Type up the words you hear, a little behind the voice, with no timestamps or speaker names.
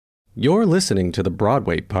You're listening to the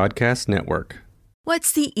Broadway Podcast Network.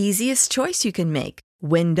 What's the easiest choice you can make?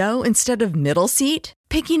 Window instead of middle seat?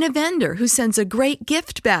 Picking a vendor who sends a great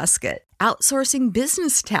gift basket? Outsourcing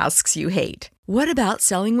business tasks you hate? What about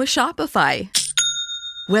selling with Shopify?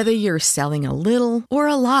 Whether you're selling a little or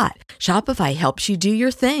a lot, Shopify helps you do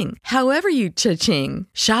your thing, however you cha-ching.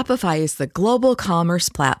 Shopify is the global commerce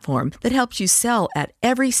platform that helps you sell at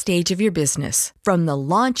every stage of your business. From the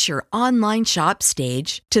launch your online shop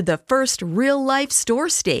stage to the first real-life store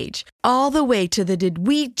stage, all the way to the did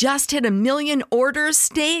we just hit a million orders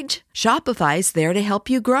stage. Shopify's there to help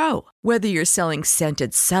you grow. Whether you're selling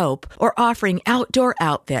scented soap or offering outdoor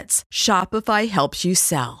outfits, Shopify helps you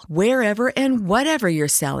sell. Wherever and whatever you're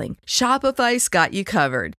selling, Shopify's got you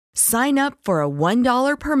covered. Sign up for a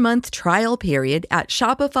 $1 per month trial period at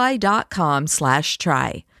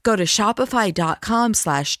shopify.com/try. Go to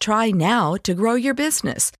shopify.com/try now to grow your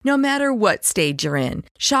business, no matter what stage you're in.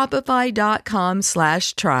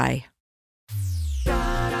 Shopify.com/try.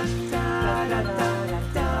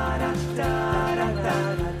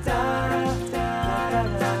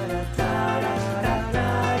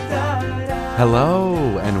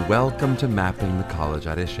 Hello, and welcome to Mapping the College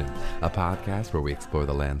Audition, a podcast where we explore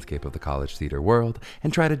the landscape of the college theater world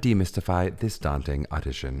and try to demystify this daunting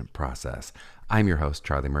audition process. I'm your host,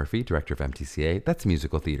 Charlie Murphy, director of MTCA, that's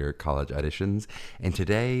Musical Theater College Auditions, and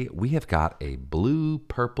today we have got a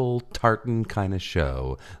blue-purple tartan kind of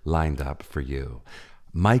show lined up for you.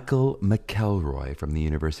 Michael McElroy from the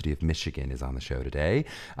University of Michigan is on the show today.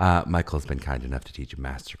 Michael has been kind enough to teach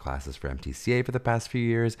master classes for MTCA for the past few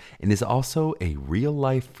years and is also a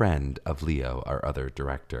real-life friend of Leo, our other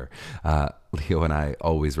director. Leo and I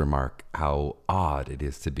always remark how odd it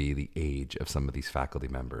is to be the age of some of these faculty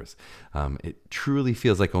members. It truly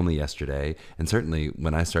feels like only yesterday, and certainly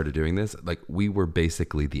when I started doing this, like we were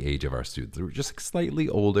basically the age of our students. We were just slightly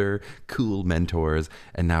older, cool mentors,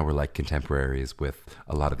 and now we're like contemporaries with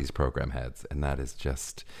a lot of these program heads, and that is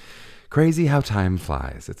just crazy how time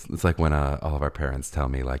flies. It's like when all of our parents tell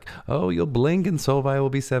me like, oh, you'll blink and Solvay will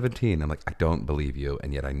be 17. I'm like, I don't believe you,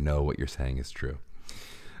 and yet I know what you're saying is true.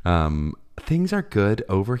 Things are good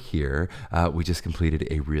over here. We just completed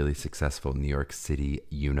a really successful New York City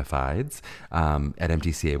Unifieds. At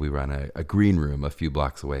MTCA, we run a green room a few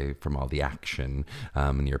blocks away from all the action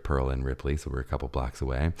near Pearl and Ripley, so we're a couple blocks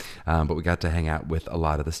away. But we got to hang out with a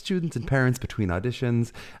lot of the students and parents between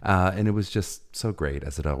auditions, and it was just so great,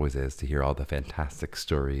 as it always is, to hear all the fantastic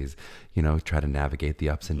stories, try to navigate the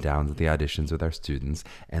ups and downs of the auditions with our students.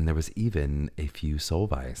 And there was even a few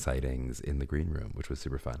Solvay sightings in the green room, which was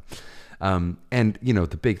super fun. And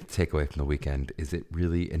the big takeaway from the weekend is it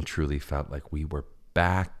really and truly felt like we were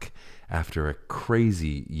back after a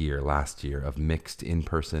crazy year last year of mixed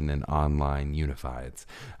in-person and online unifieds.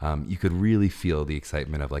 You could really feel the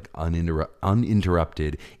excitement of like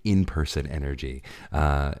uninterrupted in-person energy.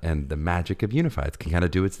 And the magic of unifieds can kind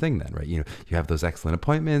of do its thing then, right? You have those excellent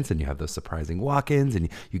appointments and you have those surprising walk-ins and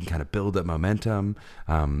you can kind of build up momentum.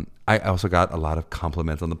 I also got a lot of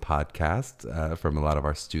compliments on the podcast from a lot of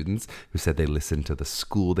our students who said they listened to the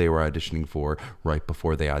school they were auditioning for right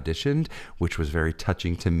before they auditioned, which was very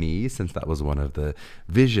touching to me, since that was one of the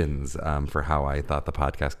visions for how I thought the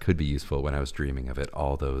podcast could be useful when I was dreaming of it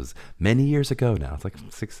all those many years ago now. It's like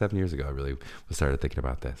 6-7 years ago I really started thinking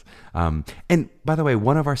about this. And by the way,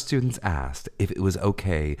 one of our students asked if it was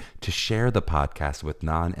okay to share the podcast with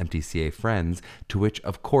non-MTCA friends, to which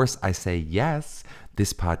of course I say yes.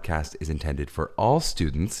 This podcast is intended for all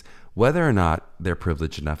students, whether or not they're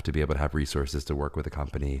privileged enough to be able to have resources to work with a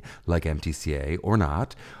company like MTCA or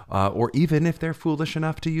not, or even if they're foolish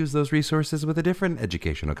enough to use those resources with a different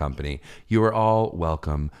educational company. You are all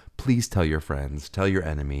welcome. Please tell your friends, tell your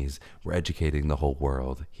enemies. We're educating the whole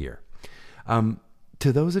world here. To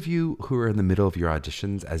those of you who are in the middle of your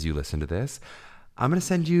auditions as you listen to this, I'm going to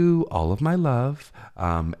send you all of my love,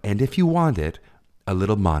 and if you want it, a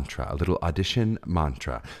little mantra, a little audition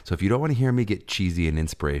mantra. So if you don't want to hear me get cheesy and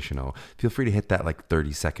inspirational, feel free to hit that like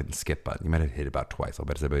 30-second skip button. You might have hit it about twice. I'll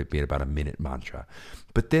bet it's be about a minute mantra.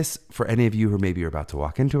 But this, for any of you who maybe are about to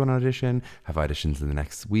walk into an audition, have auditions in the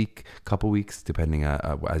next week, couple weeks, depending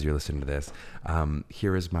as you're listening to this,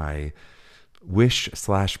 here is my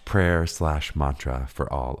wish/prayer/mantra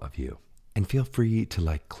for all of you. And feel free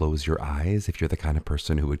to close your eyes if you're the kind of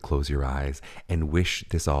person who would close your eyes and wish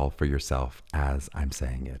this all for yourself as I'm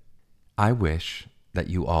saying it. I wish that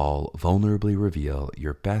you all vulnerably reveal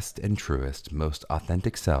your best and truest, most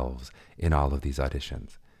authentic selves in all of these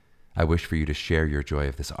auditions. I wish for you to share your joy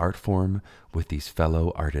of this art form with these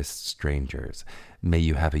fellow artist strangers. May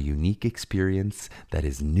you have a unique experience that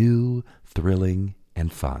is new, thrilling,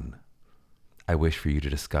 and fun. I wish for you to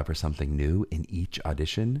discover something new in each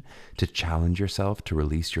audition, to challenge yourself to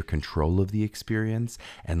release your control of the experience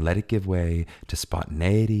and let it give way to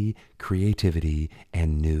spontaneity, creativity,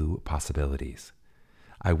 and new possibilities.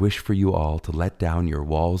 I wish for you all to let down your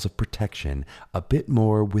walls of protection a bit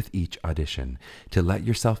more with each audition, to let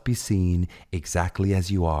yourself be seen exactly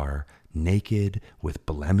as you are, naked, with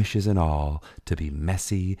blemishes and all, to be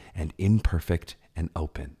messy and imperfect and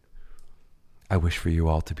open. I wish for you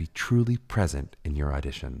all to be truly present in your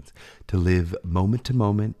auditions, to live moment to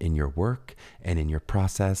moment in your work and in your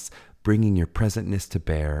process, bringing your presentness to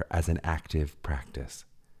bear as an active practice.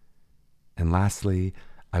 And lastly,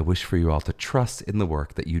 I wish for you all to trust in the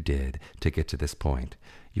work that you did to get to this point.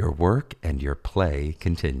 Your work and your play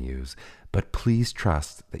continues, but please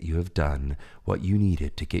trust that you have done what you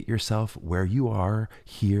needed to get yourself where you are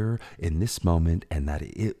here in this moment and that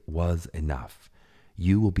it was enough.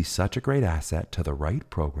 You will be such a great asset to the right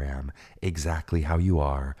program exactly how you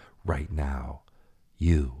are right now.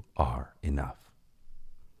 You are enough.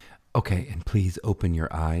 Okay, and please open your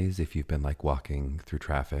eyes if you've been like walking through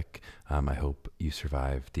traffic. I hope you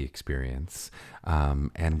survived the experience.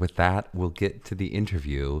 And with that, we'll get to the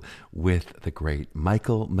interview with the great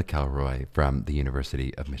Michael McElroy from the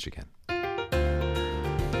University of Michigan.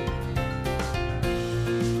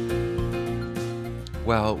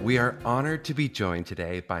 Well, we are honored to be joined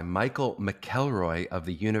today by Michael McElroy of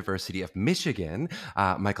the University of Michigan.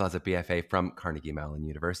 Michael has a BFA from Carnegie Mellon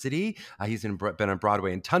University. He's been on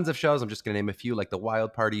Broadway in tons of shows. I'm just going to name a few, like The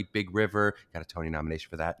Wild Party, Big River, got a Tony nomination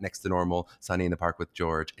for that, Next to Normal, Sunny in the Park with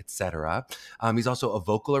George, etc. He's also a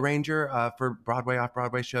vocal arranger for Broadway,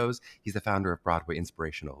 off-Broadway shows. He's the founder of Broadway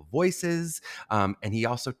Inspirational Voices, and he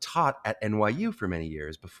also taught at NYU for many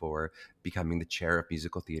years before becoming the chair of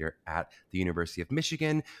musical theater at the University of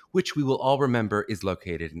Michigan, which we will all remember is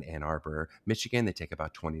located in Ann Arbor, Michigan. They take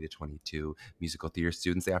about 20 to 22 musical theater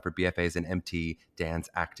students. They offer BFAs in MT, dance,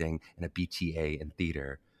 acting, and a BTA in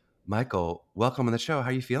theater. Michael, welcome on the show. How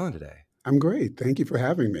are you feeling today? I'm great. Thank you for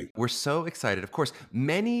having me. We're so excited. Of course,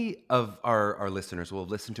 many of our listeners will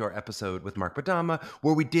listen to our episode with Mark Badama,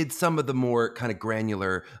 where we did some of the more kind of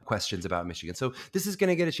granular questions about Michigan. So this is going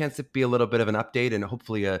to get a chance to be a little bit of an update and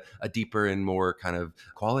hopefully a deeper and more kind of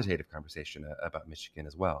qualitative conversation about Michigan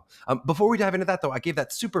as well. Before we dive into that, though, I gave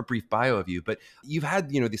that super brief bio of you, but you've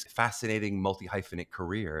had, this fascinating multi-hyphenate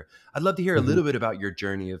career. I'd love to hear a little bit about your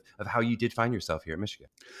journey of how you did find yourself here at Michigan.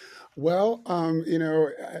 Well,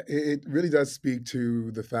 it really does speak to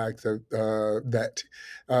the fact that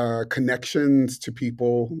connections to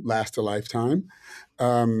people last a lifetime.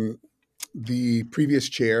 The previous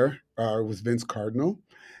chair was Vince Cardinal,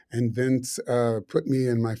 and Vince put me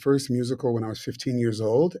in my first musical when I was 15 years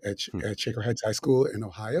old at Shaker Heights High School in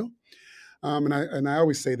Ohio. And I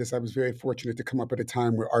always say this, I was very fortunate to come up at a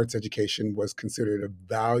time where arts education was considered a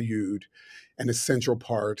valued and essential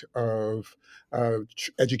part of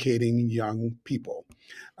educating young people.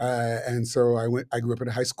 And so I grew up at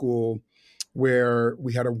a high school where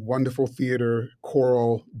we had a wonderful theater,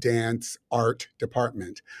 choral, dance, art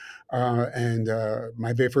department. And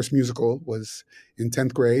my very first musical was in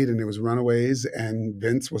 10th grade, and it was Runaways, and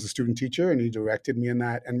Vince was a student teacher, and he directed me in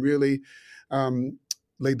that, and really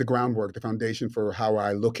laid the groundwork, the foundation for how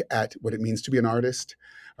I look at what it means to be an artist,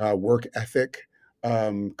 work ethic,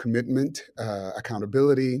 commitment,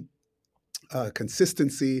 accountability,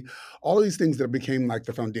 consistency, all of these things that became like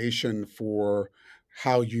the foundation for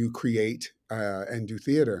how you create and do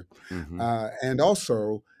theater. Mm-hmm. And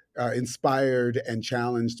also inspired and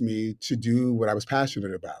challenged me to do what I was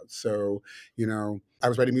passionate about. So, I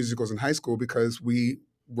was writing musicals in high school because we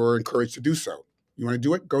were encouraged to do so. You want to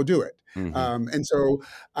do it? Go do it. Mm-hmm. And so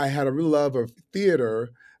I had a real love of theater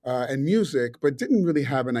and music, but didn't really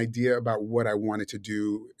have an idea about what I wanted to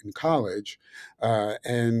do in college.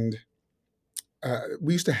 And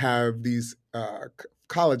we used to have these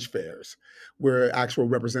college fairs where actual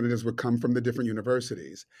representatives would come from the different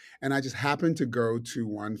universities. And I just happened to go to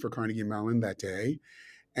one for Carnegie Mellon that day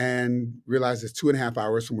and realized it's 2.5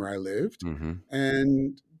 hours from where I lived. Mm-hmm.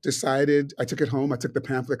 And decided, I took it home. I took the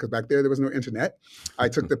pamphlet because back there was no internet. I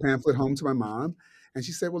took the pamphlet home to my mom, and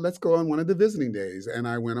she said, well, let's go on one of the visiting days. And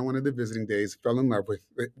I went on one of the visiting days, fell in love with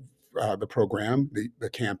the program, the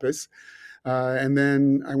campus. And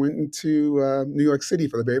then I went into New York City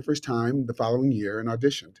for the very first time the following year and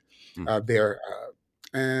auditioned there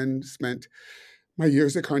and spent my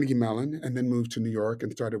years at Carnegie Mellon and then moved to New York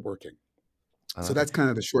and started working. So that's kind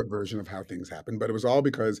of the short version of how things happened. But it was all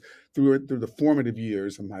because through the formative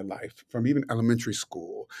years of my life, from even elementary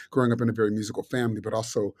school, growing up in a very musical family, but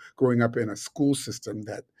also growing up in a school system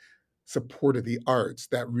that supported the arts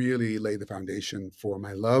that really laid the foundation for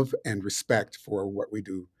my love and respect for what we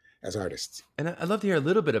do as artists. And I'd love to hear a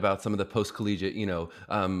little bit about some of the post-collegiate,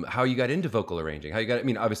 how you got into vocal arranging, how you got, I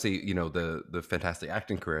mean, obviously, the fantastic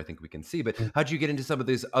acting career, I think we can see, but how did you get into some of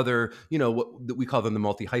these other, what we call them the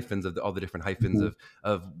multi-hyphens of all the different hyphens Mhm.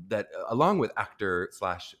 of that, along with actor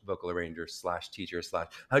slash vocal arranger slash teacher slash,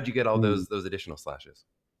 how did you get all Mhm. those additional slashes?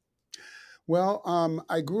 Well,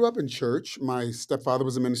 I grew up in church. My stepfather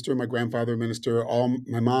was a minister, my grandfather a minister. All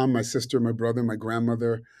my mom, my sister, my brother, my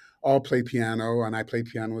grandmother all played piano, and I played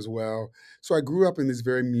piano as well. So I grew up in this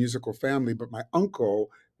very musical family. But my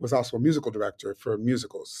uncle was also a musical director for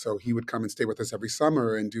musicals, so he would come and stay with us every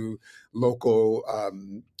summer and do local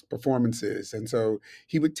performances. And so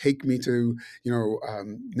he would take me to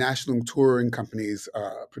national touring companies'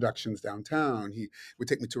 productions downtown. He would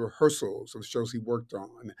take me to rehearsals of shows he worked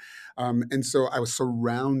on. And so I was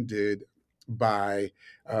surrounded by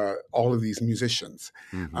all of these musicians.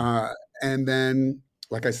 Mm-hmm. Uh, and then,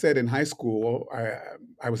 like I said, in high school,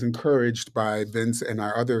 I was encouraged by Vince and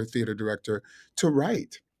our other theater director to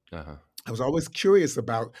write. Uh-huh. I was always curious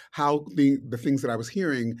about how the things that I was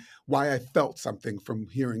hearing, why I felt something from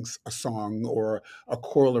hearing a song or a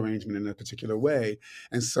choral arrangement in a particular way.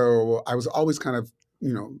 And so I was always kind of,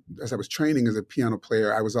 as I was training as a piano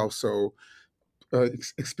player, I was also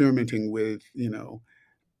experimenting with,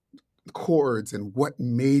 chords and what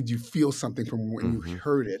made you feel something from when you Mm-hmm.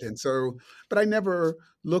 heard it. And so, but I never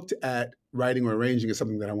looked at writing or arranging as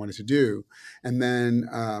something that I wanted to do. And then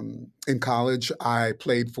in college, I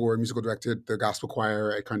played for musical director at the gospel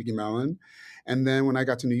choir at Carnegie Mellon. And then when I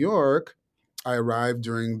got to New York, I arrived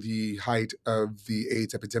during the height of the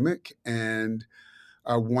AIDS epidemic and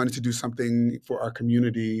wanted to do something for our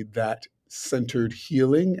community that centered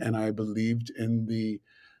healing. And I believed in the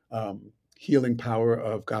healing power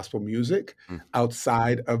of gospel music Mm.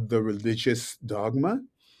 outside of the religious dogma.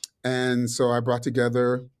 And so I brought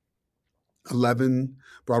together 11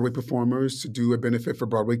 Broadway performers to do a benefit for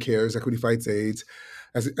Broadway Cares, Equity Fights AIDS,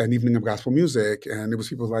 as an evening of gospel music. And it was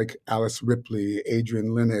people like Alice Ripley,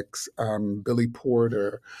 Adrian Lennox, Billy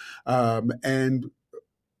Porter. And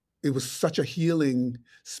it was such a healing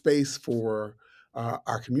space for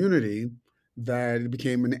our community that it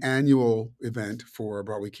became an annual event for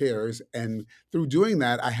Broadway Cares. And through doing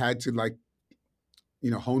that, I had to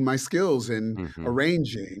hone my skills in Mm-hmm.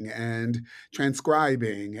 arranging and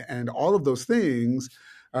transcribing and all of those things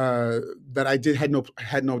that I did had no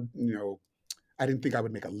I didn't think I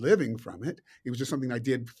would make a living from it. It was just something I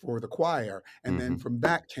did for the choir. And then Mm-hmm. from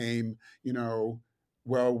that came,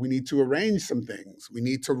 well, we need to arrange some things. We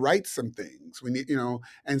need to write some things. We need,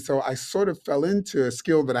 and so I sort of fell into a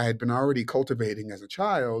skill that I had been already cultivating as a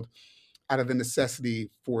child out of the necessity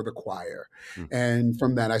for the choir. And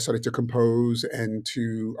from that, I started to compose and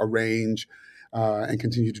to arrange and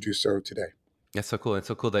continue to do so today. That's so cool. It's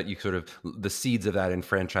so cool that you sort of the seeds of that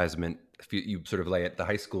enfranchisement. If you sort of lay at the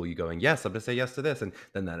high school, you going, yes, I'm going to say yes to this, and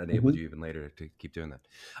then that enabled Mhm. you even later to keep doing that.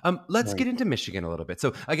 Let's Right. get into Michigan a little bit.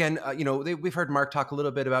 So again, we've heard Mark talk a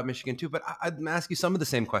little bit about Michigan too, but I'd ask you some of the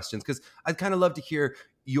same questions because I'd kind of love to hear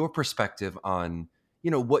your perspective on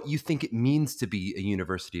what you think it means to be a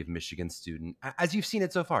University of Michigan student as you've seen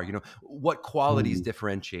it so far. What qualities Mm.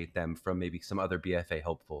 differentiate them from maybe some other BFA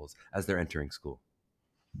hopefuls as they're entering school.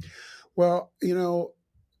 Well,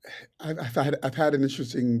 I've had an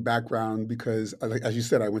interesting background because, like as you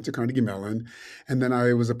said, I went to Carnegie Mellon, and then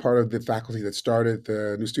I was a part of the faculty that started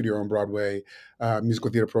the New Studio on Broadway musical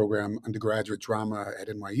theater program, undergraduate drama at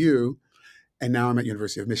NYU, and now I'm at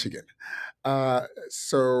University of Michigan.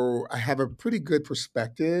 So I have a pretty good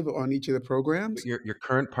perspective on each of the programs. Your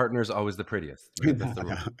current partner is always the prettiest, right? That's the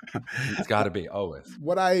rule. It's got to be always.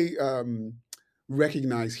 What I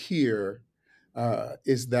recognize here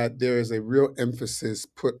is that there is a real emphasis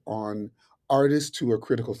put on artists who are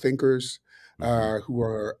critical thinkers, Hmm. who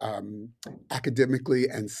are academically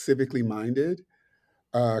and civically minded,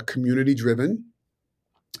 community driven,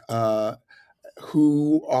 uh,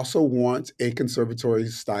 who also want a conservatory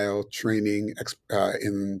style training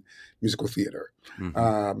in musical theater.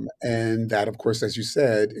 Hmm. And that, of course, as you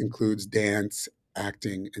said, includes dance,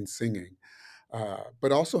 acting, and singing,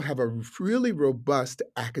 but also have a really robust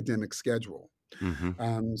academic schedule.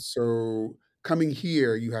 Hmm. So coming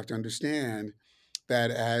here, you have to understand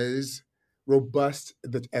that as robust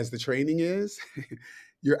as the training is,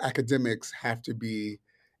 your academics have to be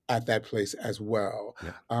at that place as well.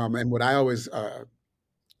 Yeah. And what I always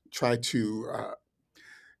try to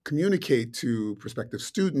communicate to prospective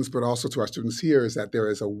students, but also to our students here, is that there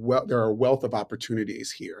are a wealth of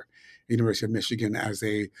opportunities here at University of Michigan as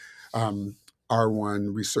a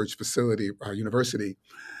R1 research facility, university.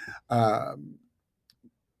 Um,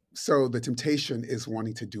 so the temptation is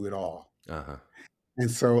wanting to do it all. Uh-huh. And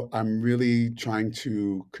so I'm really trying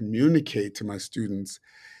to communicate to my students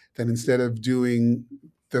that instead of doing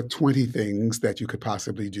the 20 things that you could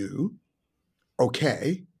possibly do,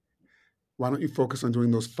 okay, why don't you focus on doing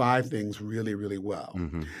those 5 things really, really well?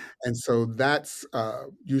 Mm-hmm. And so that's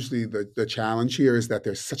usually the challenge here is that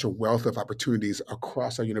there's such a wealth of opportunities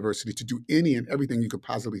across our university to do any and everything you could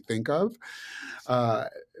possibly think of, uh,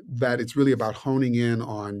 that it's really about honing in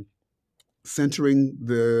on centering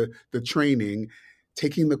the training,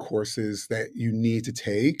 taking the courses that you need to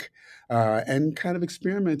take, and kind of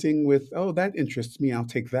experimenting with, oh, that interests me, I'll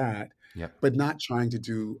take that, Yep. but not trying to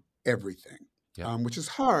do everything, Yep. which is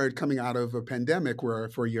hard coming out of a pandemic where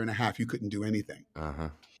for a year and a half you couldn't do anything. Uh-huh.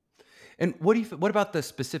 And what about the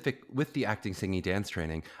specific with the acting, singing, dance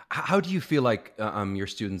training? How do you feel like your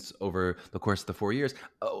students over the course of the 4 years?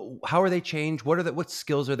 How are they changed? What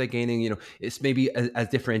skills are they gaining? You know, it's maybe as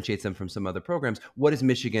differentiates them from some other programs. What is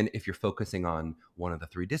Michigan if you're focusing on one of the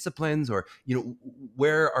 3 disciplines, or you know,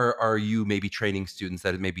 where are you maybe training students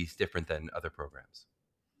that may be different than other programs?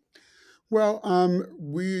 Well,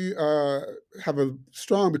 we have a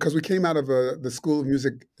strong because we came out of the School of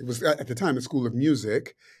Music. It was at the time the School of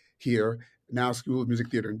Music here, now School of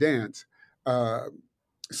Music, Theater, and Dance. Uh,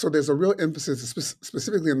 so there's a real emphasis,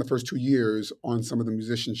 specifically in the first 2 years, on some of the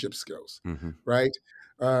musicianship skills, Mm-hmm. right?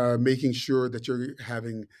 Making sure that you're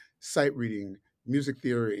having sight reading, music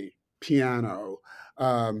theory, piano,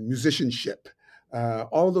 musicianship,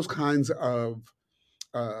 all those kinds of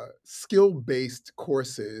skill-based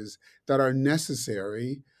courses that are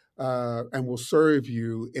necessary and will serve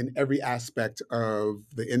you in every aspect of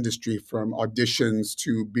the industry, from auditions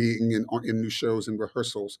to being in new shows and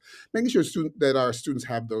rehearsals, making sure that our students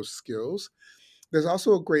have those skills. There's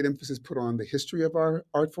also a great emphasis put on the history of our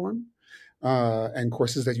art form and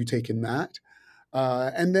courses that you take in that.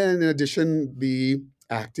 And then in addition, the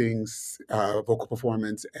acting, vocal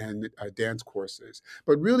performance, and dance courses.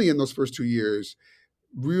 But really in those first 2 years,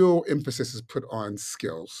 real emphasis is put on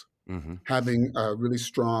skills, Mm-hmm. having a really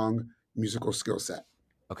strong musical skill set.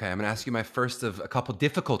 Okay, I'm going to ask you my first of a couple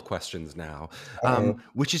difficult questions now, Uh,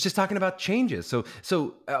 which is just talking about changes. So,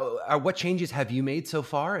 what changes have you made so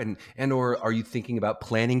far, and or are you thinking about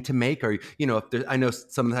planning to make? Or you know, if there, I know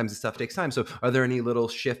sometimes this stuff takes time. So, are there any little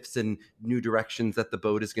shifts and new directions that the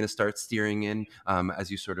boat is going to start steering in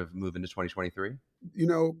as you sort of move into 2023?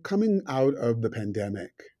 Coming out of the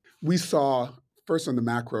pandemic, we saw first on the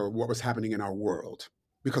macro what was happening in our world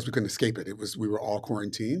because we couldn't escape it. We were all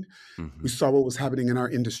quarantined. Mm-hmm. We saw what was happening in our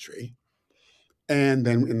industry. And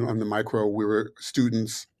then on the micro,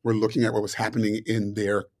 students were looking at what was happening in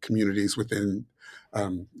their communities within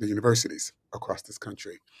the universities across this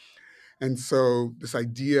country. And so this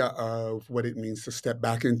idea of what it means to step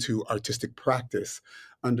back into artistic practice,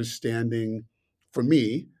 understanding, for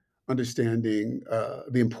me, understanding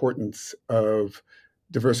the importance of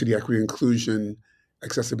diversity, equity, inclusion,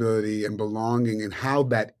 accessibility, and belonging, and how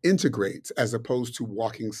that integrates as opposed to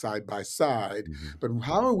walking side by side. Mm-hmm. But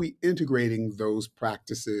how are we integrating those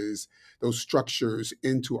practices, those structures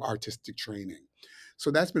into artistic training? So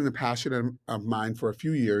that's been a passion of mine for a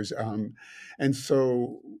few years. And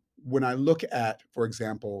so when I look at, for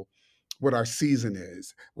example, what our season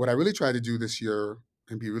is, what I really tried to do this year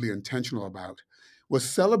and be really intentional about was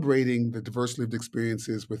celebrating the diverse lived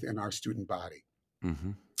experiences within our student body.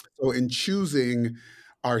 Mm-hmm. So in choosing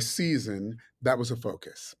our season, that was a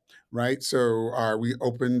focus, right? So we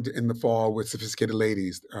opened in the fall with Sophisticated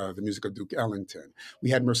Ladies, the music of Duke Ellington.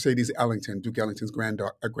 We had Mercedes Ellington, Duke Ellington's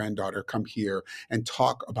granddaughter, come here and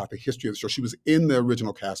talk about the history of the show. She was in the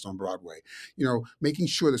original cast on Broadway. Making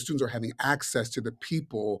sure that students are having access to the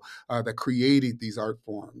people that created these art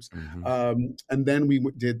forms. Mm-hmm. And then we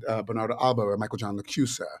did Bernardo Alba or Michael John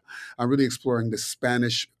Lacusa, really exploring the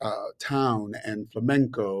Spanish town and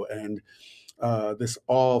flamenco and this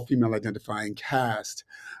all-female identifying cast.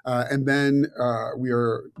 And then we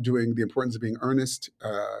are doing The Importance of Being Earnest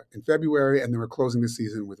in February, and then we're closing the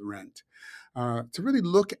season with Rent. To really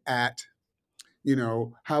look at,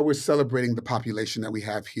 how we're celebrating the population that we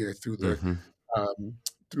have here through the Mm-hmm.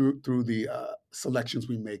 through the selections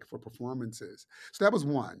we make for performances. So that was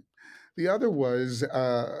one. The other was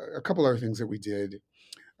a couple other things that we did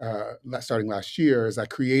starting last year as I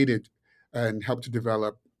created and helped to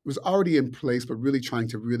develop. It was already in place, but really trying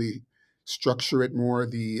to really structure it more,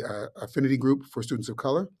 the affinity group for students of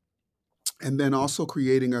color. And then also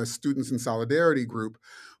creating a Students in Solidarity group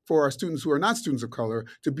for our students who are not students of color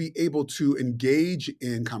to be able to engage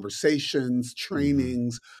in conversations,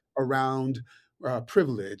 trainings around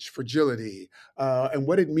privilege, fragility, and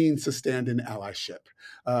what it means to stand in allyship,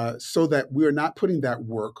 so that we're not putting that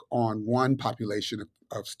work on one population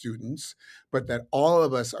of students, but that all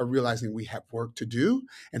of us are realizing we have work to do,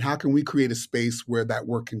 and how can we create a space where that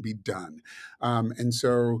work can be done. And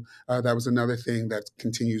so that was another thing that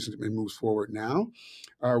continues and moves forward now.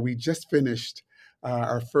 We just finished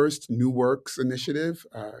our first New Works initiative,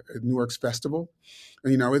 New Works Festival.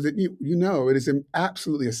 It is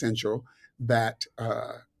absolutely essential that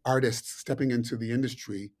artists stepping into the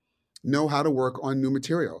industry know how to work on new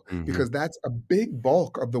material, Mm-hmm. because that's a big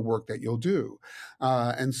bulk of the work that you'll do.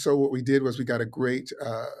 And so what we did was we got a great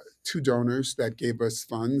two donors that gave us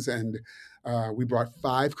funds, and we brought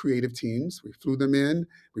 5 creative teams. We flew them in,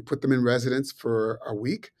 we put them in residence for a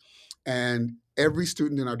week, and every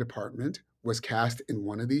student in our department was cast in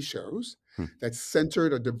one of these shows that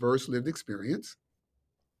centered a diverse lived experience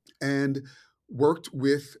and worked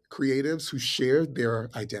with creatives who shared their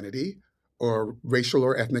identity or racial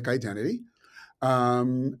or ethnic identity.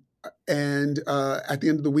 Um, and at the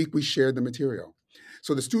end of the week, we shared the material.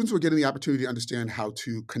 So the students were getting the opportunity to understand how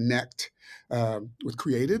to connect with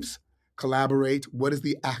creatives, collaborate, what is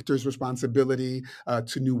the actor's responsibility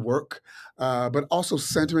to new work, but also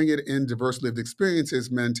centering it in diverse lived experiences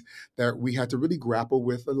meant that we had to really grapple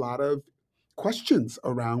with a lot of questions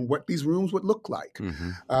around what these rooms would look like. Mm-hmm.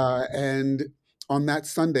 And on that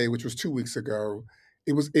Sunday, which was 2 weeks ago,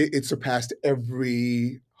 it surpassed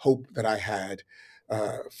every hope that I had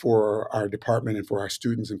for our department and for our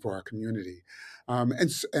students and for our community.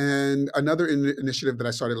 And another initiative that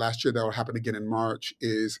I started last year that will happen again in March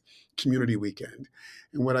is Community Weekend.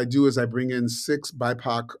 And what I do is I bring in 6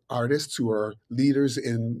 BIPOC artists who are leaders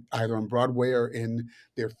in either on Broadway or in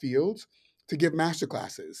their fields to give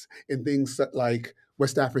masterclasses in things like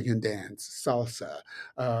West African dance, salsa,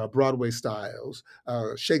 Broadway styles,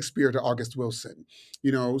 Shakespeare to August Wilson,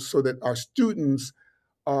 so that our students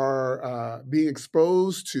are being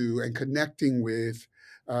exposed to and connecting with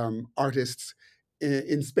artists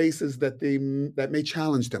in spaces that may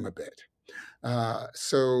challenge them a bit.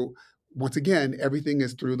 So once again, everything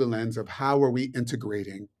is through the lens of how are we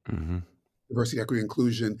integrating Mm-hmm. diversity, equity,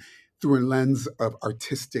 inclusion through a lens of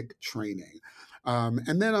artistic training.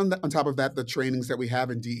 And then on top of that, the trainings that we have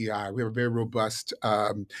in DEI. We have a very robust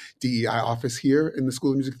DEI office here in the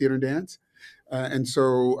School of Music, Theater, and Dance. And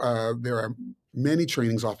so there are many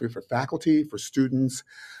trainings offered for faculty, for students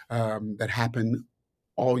that happen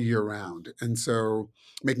all year round. And so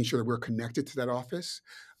making sure that we're connected to that office.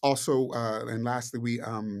 Also, and lastly, we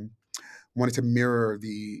wanted to mirror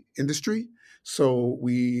the industry. So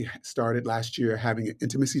we started last year having an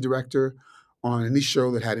intimacy director on any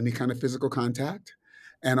show that had any kind of physical contact,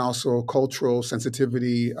 and also a cultural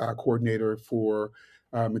sensitivity coordinator for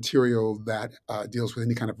material that deals with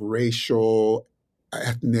any kind of racial,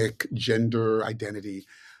 ethnic, gender identity.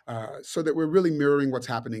 So that we're really mirroring what's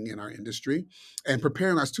happening in our industry and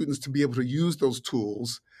preparing our students to be able to use those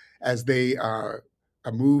tools as they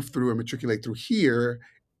move through and matriculate through here,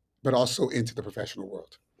 but also into the professional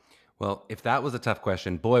world. Well, if that was a tough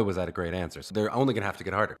question, boy, was that a great answer. So they're only going to have to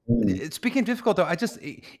get harder. Mm. Speaking of difficult, though,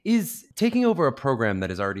 is taking over a program that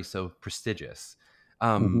is already so prestigious.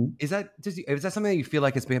 Mhm. Is that something that you feel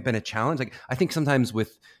like has been a challenge? Like, I think sometimes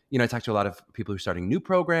with, I talk to a lot of people who are starting new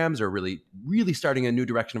programs or really, really starting a new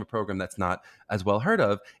direction of a program that's not as well heard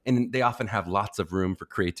of. And they often have lots of room for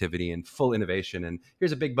creativity and full innovation. And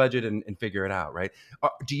here's a big budget and figure it out, right?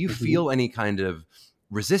 Do you Mhm. feel any kind of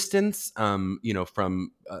resistance, from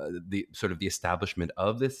the sort of the establishment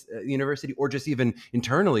of this university, or just even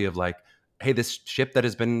internally of like, hey, this ship that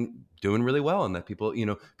has been doing really well, and that people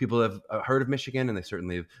have heard of Michigan, and they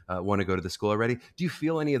certainly want to go to the school already. Do you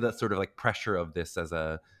feel any of that sort of like pressure of this as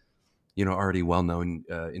a already well-known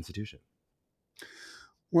institution?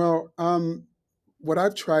 Well, what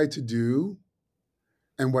I've tried to do,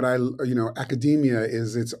 and academia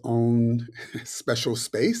is its own special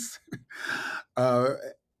space. Uh,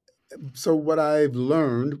 so what I've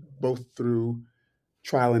learned, both through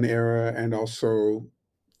trial and error, and also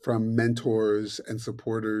from mentors and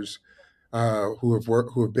supporters who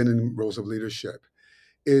have been in roles of leadership,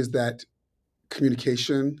 is that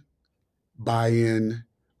communication, buy-in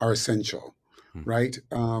are essential, Hmm. right?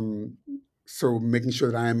 So making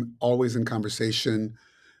sure that I'm always in conversation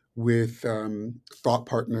with thought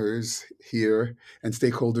partners here and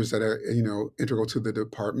stakeholders that are integral to the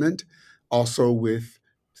department. Also with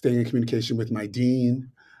staying in communication with my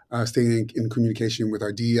dean, staying in communication with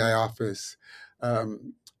our DEI office,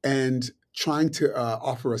 and trying to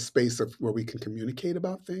offer a space where we can communicate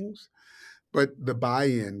about things. But the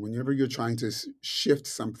buy-in, whenever you're trying to shift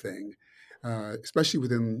something, especially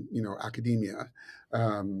within academia.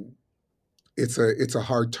 Um, it's a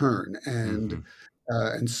hard turn, Mm-hmm.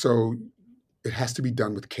 and so it has to be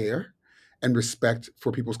done with care and respect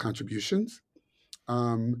for people's contributions,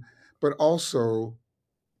 um, but also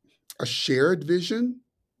a shared vision.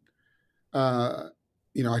 Uh,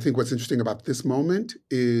 I think what's interesting about this moment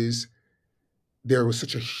is there was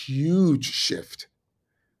such a huge shift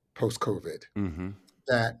post COVID Mm-hmm.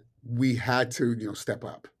 that we had to, step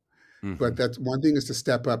up. Mm-hmm. But that's one thing is to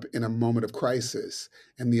step up in a moment of crisis,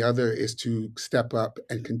 and the other is to step up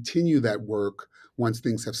and continue that work once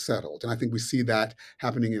things have settled. And I think we see that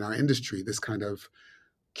happening in our industry. This kind of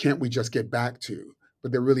can't we just get back to?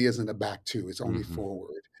 But there really isn't a back to. It's only Mm-hmm.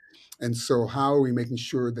 forward. And so, how are we making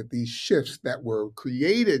sure that these shifts that were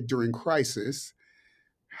created during crisis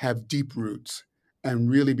have deep roots and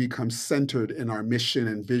really become centered in our mission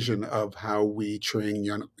and vision of how we train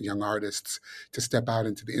young artists to step out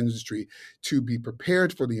into the industry, to be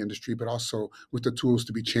prepared for the industry, but also with the tools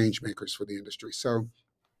to be change makers for the industry. So,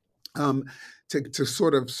 um, to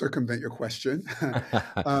sort of circumvent your question,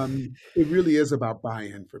 it really is about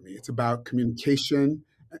buy-in for me. It's about communication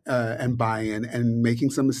and buy-in and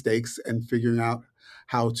making some mistakes and figuring out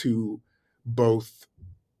how to both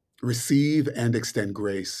receive and extend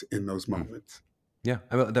grace in those Mm. moments. Yeah,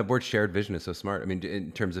 I mean, that word shared vision is so smart. I mean,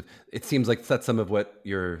 in terms of, it seems like that's some of what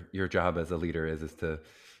your job as a leader is to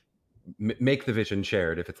make the vision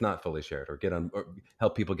shared if it's not fully shared, or or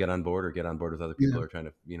help people get on board, or get on board with other people Yeah. who are trying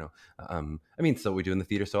to, I mean, so we do in the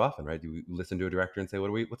theater so often, right? We listen to a director and say,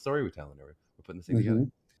 what story are we telling? Or we're putting this thing together.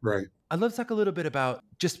 Right. I'd love to talk a little bit about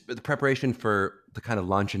just the preparation for the kind of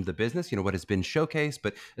launch into the business, what has been showcased,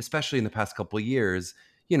 but especially in the past couple of years,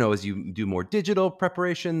 as you do more digital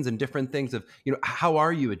preparations and different things of, how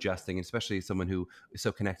are you adjusting, especially as someone who is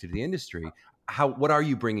so connected to the industry? What are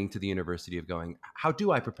you bringing to the university of going, how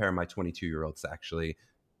do I prepare my 22-year-olds to actually,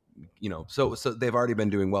 so they've already been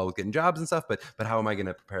doing well with getting jobs and stuff, but how am I going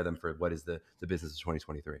to prepare them for what is the business of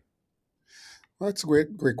 2023? Well, that's a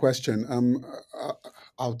great question. uh,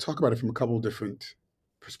 I'll talk about it from a couple of different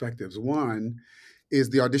perspectives. One is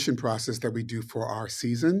the audition process that we do for our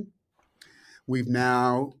season. We've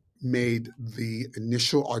now made the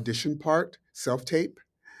initial audition part self-tape.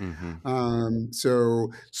 Mm-hmm.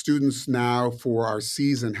 So students now for our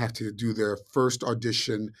season have to do their first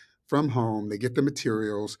audition from home. They get the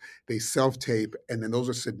materials, they self-tape, and then those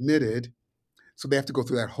are submitted. So they have to go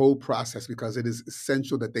through that whole process because it is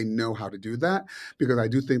essential that they know how to do that. Because I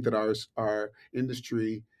do think that our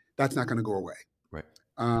industry, that's not going to go away Right.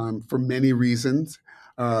 for many reasons.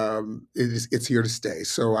 It's here to stay.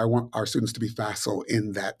 So I want our students to be facile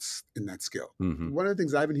in that skill. Mm-hmm. One of the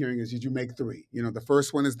things I've been hearing is you make three. The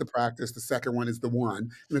first one is the practice, the second one is the one,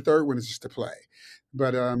 and the third one is just to play.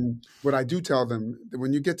 But what I do tell them that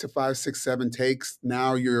when you get to 5, 6, 7 takes,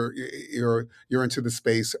 now you're into the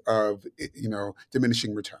space of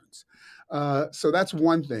diminishing returns. So that's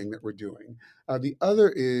one thing that we're doing. The other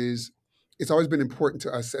is it's always been important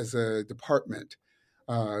to us as a department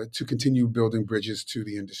to continue building bridges to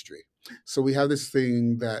the industry. So we have this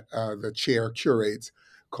thing that the chair curates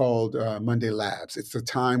called Monday Labs. It's the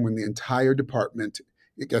time when the entire department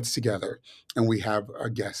it gets together and we have a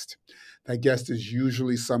guest. That guest is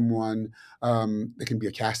usually someone that can be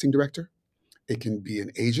a casting director, it can be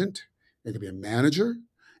an agent, it can be a manager,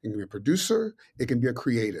 it can be a producer, it can be a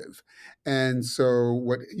creative. And so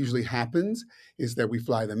what usually happens is that we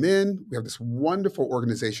fly them in. We have this wonderful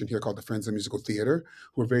organization here called the Friends of Musical Theater,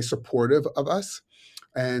 who are very supportive of us.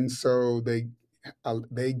 And so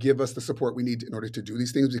they give us the support we need in order to do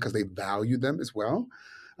these things because they value them as well.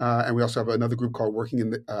 And we also have another group called Working in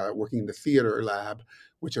the Theater Lab,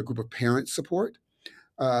 which are a group of parents support.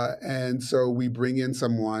 And so we bring in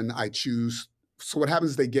someone, I choose. So what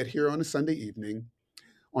happens is they get here on a Sunday evening.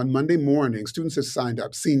 On Monday morning, students have signed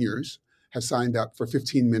up, seniors have signed up for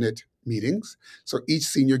 15-minute meetings. So each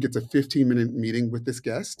senior gets a 15-minute meeting with this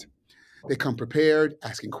guest. They come prepared,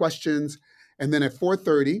 asking questions. And then at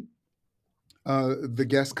 4:30, the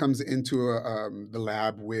guest comes into the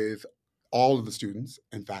lab with all of the students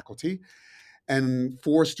and faculty. And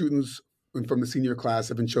 4 students from the senior class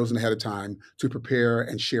have been chosen ahead of time to prepare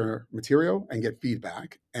and share material and get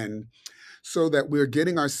feedback. And so that we're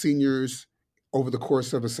getting our seniors over the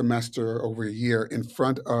course of a semester, over a year, in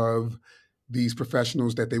front of these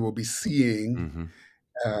professionals that they will be seeing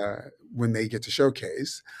Mm-hmm. when they get to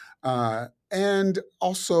showcase. And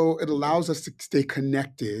also, it allows us to stay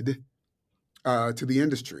connected to the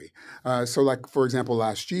industry. So, like for example,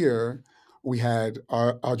 last year we had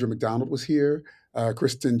Audra McDonald was here.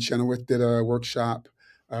 Kristen Chenoweth did a workshop.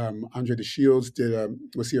 Andre DeShields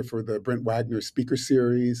was here for the Brent Wagner speaker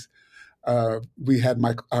series. We had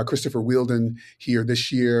Christopher Wheeldon here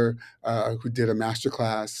this year, who did a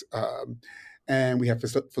masterclass. And we have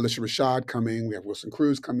Felicia Rashad coming. We have Wilson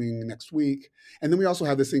Cruz coming next week. And then we also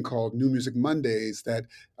have this thing called New Music Mondays that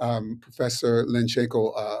Professor Lynn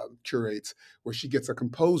Shackle curates, where she gets a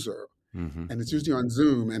composer. And it's usually on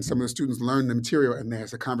Zoom, and some of the students learn the material, and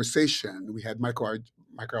there's a conversation. We had Michael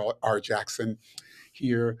R. Jackson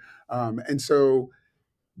here. And so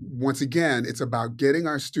once again, it's about getting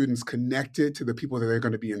our students connected to the people that they're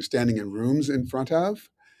going to be standing in rooms in front of,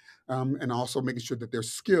 and also making sure that their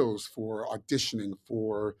skills for auditioning,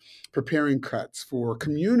 for preparing cuts, for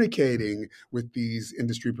communicating with these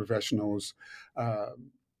industry professionals,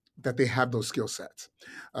 that they have those skill sets.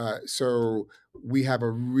 So we have a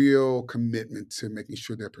real commitment to making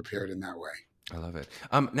sure they're prepared in that way. I love it.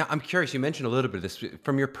 Now, I'm curious, you mentioned a little bit of this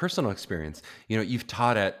from your personal experience. You've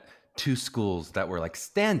taught at two schools that were like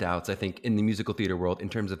standouts, I think, in the musical theater world in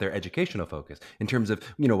terms of their educational focus, in terms of,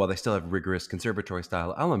 while they still have rigorous conservatory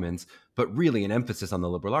style elements, but really an emphasis on the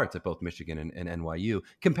liberal arts at both Michigan and NYU,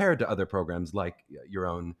 compared to other programs like your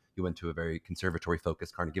own. You went to a very conservatory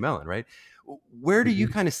focused Carnegie Mellon, right? Where do you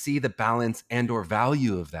kind of see the balance and or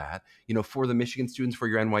value of that, for the Michigan students, for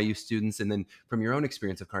your NYU students, and then from your own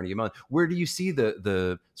experience of Carnegie Mellon, where do you see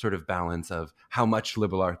the sort of balance of how much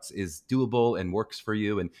liberal arts is doable and works for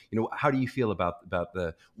you? And, how do you feel about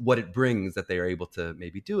what it brings that they are able to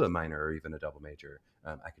maybe do a minor or even a double major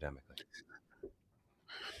academically?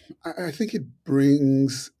 I think it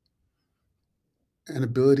brings an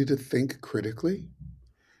ability to think critically.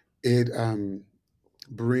 It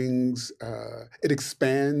it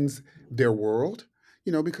expands their world,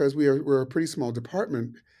 because we're a pretty small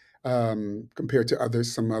department compared to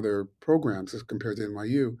some other programs as compared to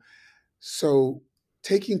NYU. So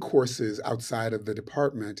taking courses outside of the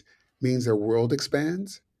department means their world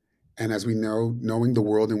expands. And as we know, knowing the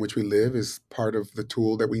world in which we live is part of the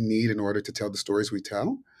tool that we need in order to tell the stories we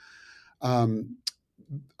tell.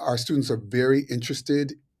 Our students are very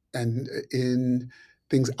interested in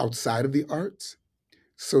things outside of the arts.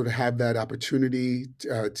 So to have that opportunity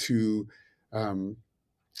to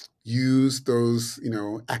use those,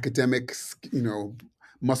 academic,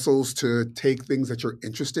 muscles to take things that you're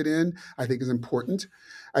interested in, I think is important.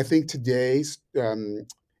 I think today is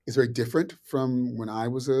very different from when I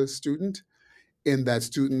was a student, in that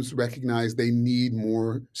students recognize they need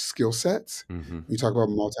more skill sets. You talk about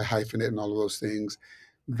multi-hyphenate and all of those things,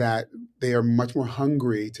 that they are much more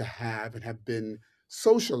hungry to have and have been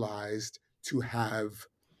socialized to have,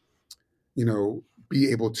 be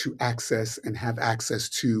able to access and have access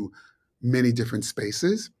to many different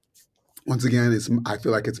spaces. Once again, I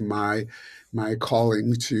feel like it's my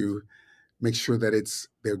calling to make sure that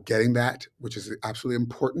they're getting that, which is absolutely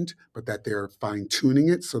important, but that they're fine-tuning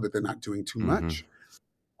it so that they're not doing too much.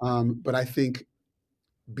 But I think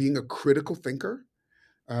being a critical thinker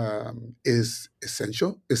is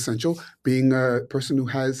essential. Being a person who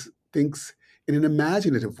thinks in an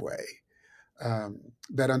imaginative way,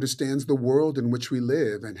 that understands the world in which we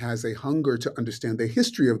live and has a hunger to understand the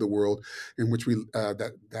history of the world in which we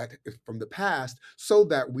that from the past, so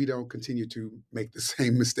that we don't continue to make the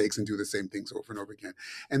same mistakes and do the same things over and over again.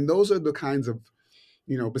 And those are the kinds of,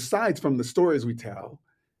 besides from the stories we tell,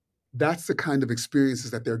 that's the kind of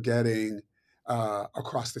experiences that they're getting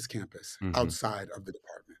across this campus, outside of the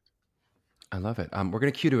department. I love it. We're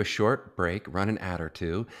going to cue to a short break, run an ad or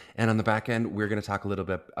two. And on the back end, we're going to talk a little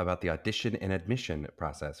bit about the audition and admission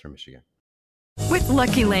process for Michigan. With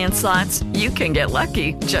Lucky Land Slots, you can get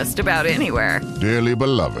lucky just about anywhere. Dearly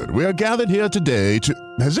beloved, we are gathered here today to...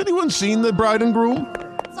 Has anyone seen the bride and groom?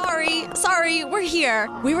 Sorry, we're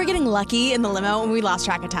here. We were getting lucky in the limo and we lost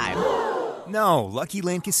track of time. No, Lucky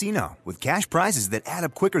Land Casino, with cash prizes that add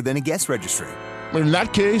up quicker than a guest registry. In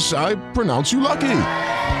that case, I pronounce you lucky.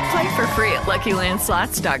 Play for free at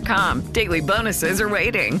LuckyLandSlots.com. Daily bonuses are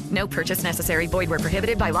waiting. No purchase necessary. Void where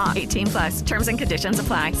prohibited by law. 18+. Terms and conditions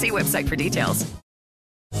apply. See website for details.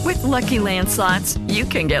 With Lucky Land Slots, you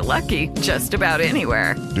can get lucky just about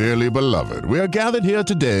anywhere. Dearly beloved, we are gathered here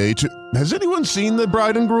today to... Has anyone seen the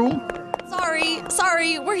bride and groom?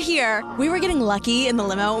 Sorry, we're here. We were getting lucky in the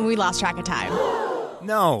limo and we lost track of time.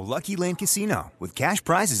 No, Lucky Land Casino, with cash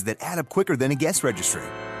prizes that add up quicker than a guest registry.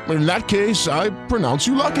 In that case, I pronounce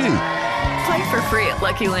you lucky. Play for free at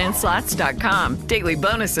LuckyLandSlots.com. Daily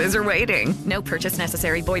bonuses are waiting. No purchase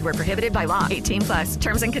necessary. Void where prohibited by law. 18+.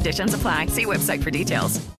 Terms and conditions apply. See website for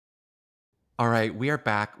details. All right, we are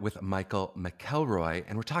back with Michael McElroy,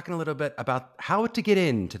 and we're talking a little bit about how to get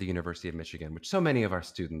into the University of Michigan, which so many of our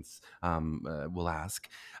students will ask.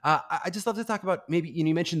 I just love to talk about maybe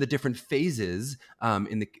you mentioned the different phases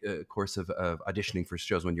in the course of auditioning for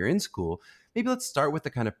shows when you're in school. Maybe let's start with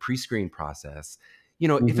the kind of pre-screen process.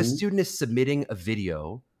 If a Mhm. student is submitting a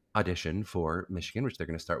video audition for Michigan, which they're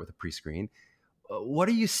going to start with a pre-screen, what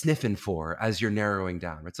are you sniffing for as you're narrowing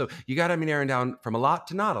down? Right, so you got to be narrowing down from a lot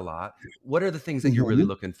to not a lot. What are the things that you're really Mhm.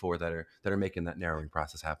 looking for that are making that narrowing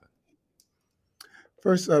process happen?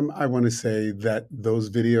 First, I want to say that those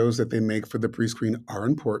videos that they make for the pre-screen are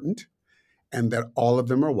important and that all of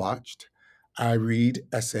them are watched. I read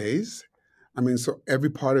essays. I mean, so every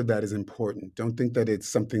part of that is important. Don't think that it's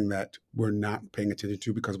something that we're not paying attention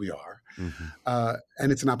to because we are. Hmm.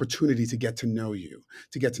 And it's an opportunity to get to know you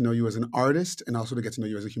as an artist, and also to get to know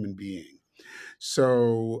you as a human being.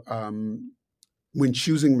 So, when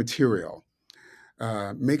choosing material,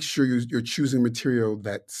 make sure you're choosing material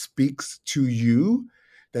that speaks to you,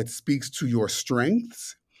 that speaks to your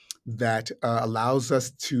strengths, that allows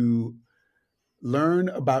us to learn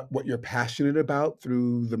about what you're passionate about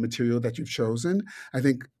through the material that you've chosen. I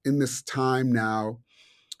think in this time now,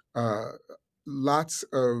 uh, lots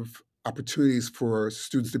of opportunities for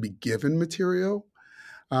students to be given material,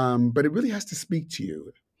 but it really has to speak to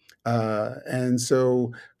you. And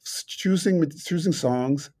so, choosing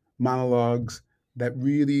songs, monologues that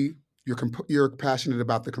really you're passionate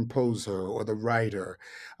about the composer or the writer,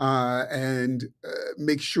 and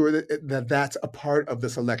make sure that that's a part of the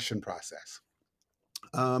selection process.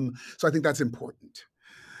 So I think that's important.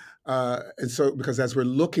 And so, because as we're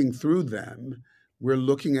looking through them, we're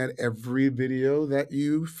looking at every video that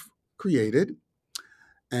you've created,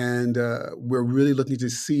 and we're really looking to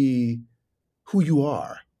see who you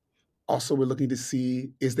are. Also, we're looking to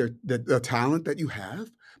see is there the talent that you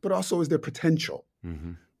have, but also is there potential,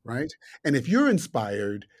 Hmm. right? And if you're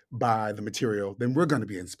inspired by the material, then we're going to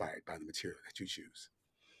be inspired by the material that you choose.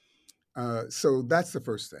 So that's the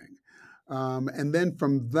first thing. And then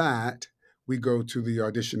from that, we go to the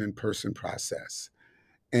audition in person process.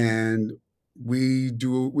 And we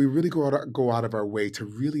really go out of our way to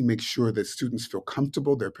really make sure that students feel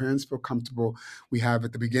comfortable, their parents feel comfortable. We have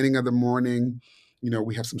at the beginning of the morning,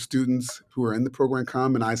 we have some students who are in the program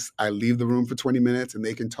come, and I leave the room for 20 minutes and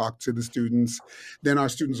they can talk to the students. Then our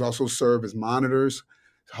students also serve as monitors,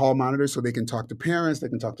 hall monitors, so they can talk to parents, they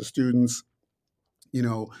can talk to students.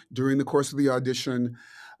 During the course of the audition,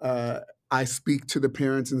 uh, I speak to the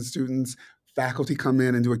parents and students. Faculty come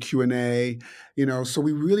in and do a Q&A. So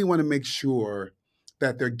we really want to make sure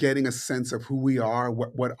that they're getting a sense of who we are,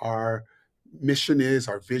 what our mission is,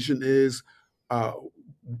 our vision is, uh,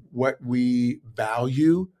 what we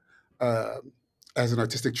value uh, as an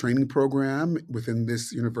artistic training program within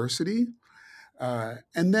this university.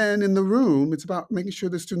 And then in the room, it's about making sure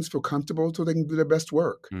the students feel comfortable so they can do their best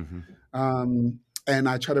work. Hmm. Um, and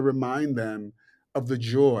I try to remind them of the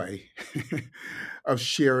joy of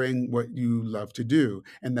sharing what you love to do,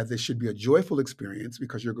 and that this should be a joyful experience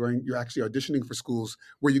because you're actually auditioning for schools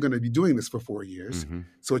where you're going to be doing this for 4 years. Hmm.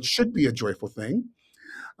 So it should be a joyful thing.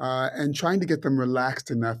 And trying to get them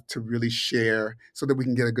relaxed enough to really share so that we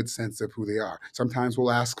can get a good sense of who they are. Sometimes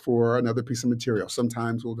we'll ask for another piece of material.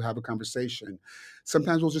 Sometimes we'll have a conversation.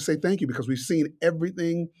 Sometimes we'll just say thank you because we've seen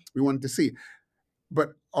everything we wanted to see.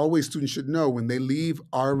 But always students should know when they leave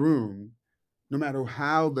our room, no matter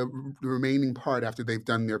how the remaining part after they've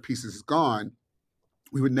done their pieces is gone,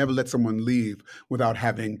 we would never let someone leave without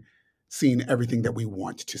having seen everything that we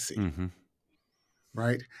want to see, Hmm.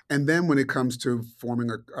 right? And then when it comes to forming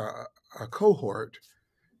a cohort,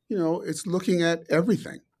 it's looking at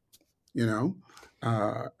everything, you know,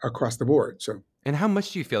 across the board. So And how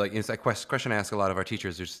much do you feel like, it's a question I ask a lot of our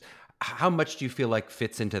teachers, there's how much do you feel like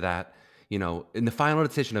fits into that, in the final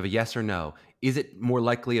decision of a yes or no? Is it more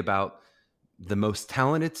likely about the most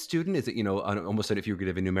talented student? Is it, almost if you were to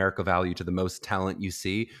give a numerical value to the most talent you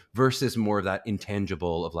see versus more of that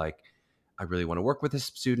intangible of like, I really want to work with this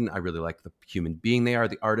student. I really like the human being they are,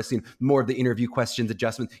 the artist, more of the interview questions,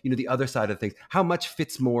 adjustments, the other side of things. How much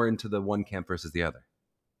fits more into the one camp versus the other?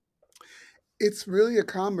 it's really a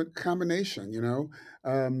combination.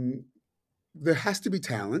 Um, there has to be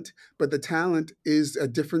talent, but the talent is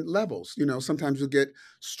at different levels. Sometimes you'll get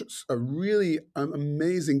a really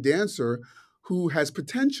amazing dancer who has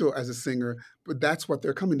potential as a singer, but that's what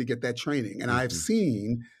they're coming to get that training. And I've Hmm.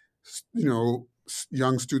 seen,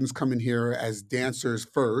 young students come in here as dancers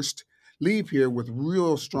first, leave here with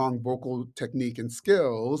real strong vocal technique and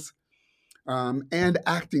skills, and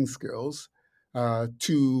acting skills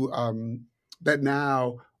to that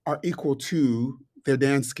now are equal to their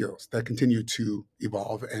dance skills that continue to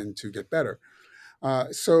evolve and to get better.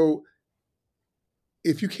 So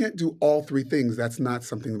if you can't do all three things, that's not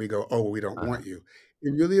something we go, oh, well, we don't Uh-huh. want you.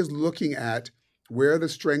 It really is looking at where the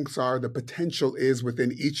strengths are, the potential is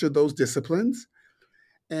within each of those disciplines.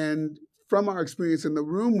 And from our experience in the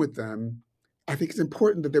room with them, I think it's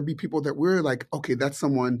important that there be people that we're like, okay, that's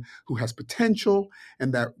someone who has potential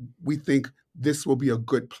and that we think this will be a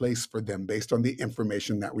good place for them based on the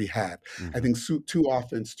information that we have. I Mhm. think too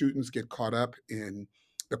often students get caught up in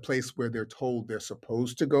the place where they're told they're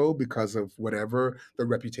supposed to go because of whatever the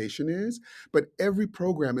reputation is. But every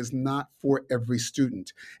program is not for every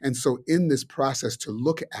student. And so in this process to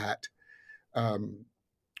look at um,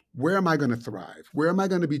 where am I going to thrive? Where am I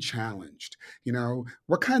going to be challenged?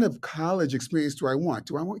 What kind of college experience do I want?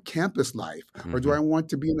 Do I want campus life or do I Mhm. want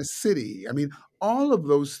to be in a city? I mean, all of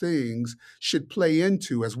those things should play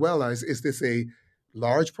into as well as is this a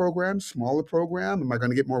large program, smaller program? Am I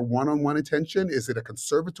going to get more one on one attention? Is it a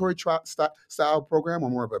conservatory style program or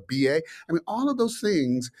more of a BA? I mean, all of those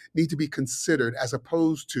things need to be considered as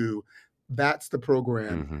opposed to that's the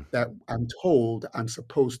program Mhm. that I'm told I'm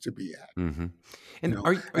supposed to be at. Mhm. You And know,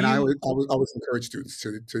 are and I you always encourage students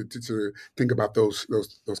to think about those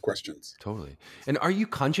questions. totally. And are you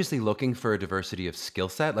consciously looking for a diversity of skill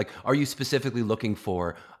set? Like, are you specifically looking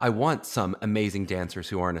for, I want some amazing dancers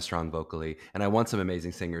who aren't as strong vocally, and I want some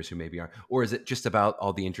amazing singers who maybe aren't? Or is it just about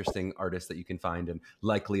all the interesting artists that you can find and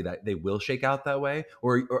likely that they will shake out that way?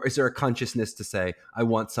 Or is there a consciousness to say, I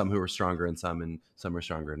want some who are stronger in some and some are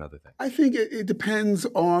stronger in other things? I think it depends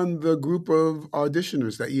on the group of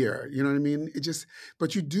auditioners that year. You know what I mean?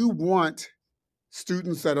 But you do want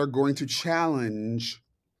students that are going to challenge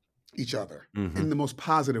each other Mm-hmm. in the most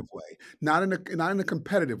positive way, not in a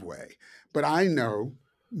competitive way. But I know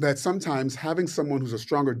that sometimes having someone who's a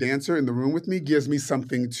stronger dancer in the room with me gives me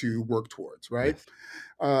something to work towards, right?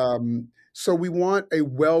 Yes. So we want a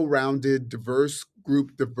well-rounded, diverse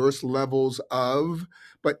group, diverse levels of,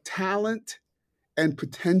 but talent and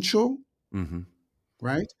potential, Mm-hmm.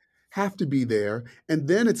 right, have to be there. And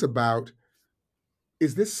then it's about,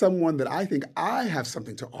 is this someone that I think I have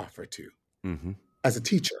something to offer to Mm-hmm. as a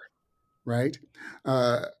teacher, right?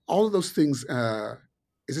 All of those things.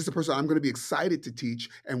 Is this a person I'm going to be excited to teach?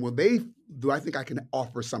 And do I think I can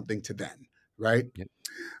offer something to them, right? Yep.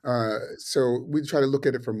 So we try to look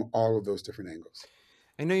at it from all of those different angles.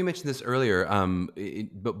 I know you mentioned this earlier,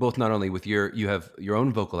 but both not only with you have your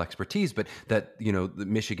own vocal expertise, but that the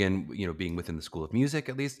Michigan, being within the School of Music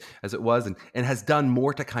at least as it was, and has done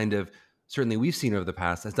more to kind of certainly we've seen over the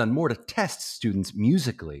past has done more to test students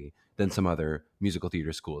musically than some other musical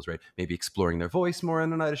theater schools, right? Maybe exploring their voice more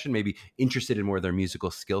in an audition, maybe interested in more of their musical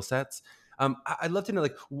skill sets. I'd love to know,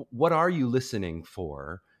 like, what are you listening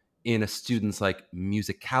for in a student's like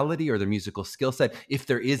musicality or their musical skill set, if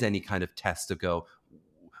there is any kind of test to go,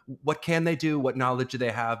 what can they do? What knowledge do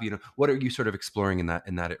they have? What are you sort of exploring in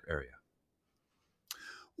that area?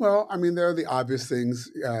 Well, I mean, there are the obvious things,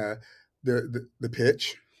 the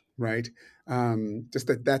pitch, right? Just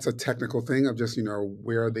that's a technical thing of just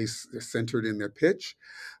where are they centered in their pitch,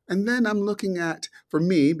 and then I'm looking at, for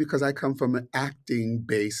me, because I come from an acting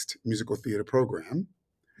based musical theater program,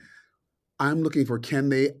 I'm looking for,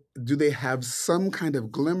 do they have some kind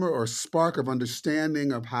of glimmer or spark of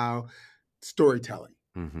understanding of how storytelling,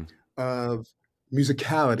 Mm-hmm. of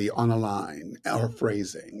musicality on a line or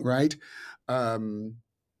phrasing, right? Um,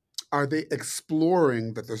 are they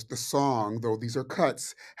exploring that the song, though these are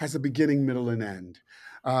cuts, has a beginning, middle, and end?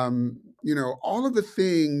 All of the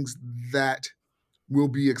things that will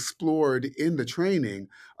be explored in the training,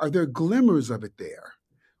 are there glimmers of it there?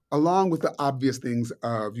 Along with the obvious things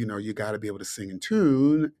of, you got to be able to sing in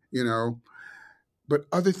tune, but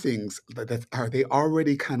other things that are they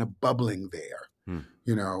already kind of bubbling there, Mm.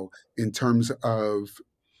 In terms of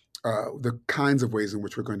the kinds of ways in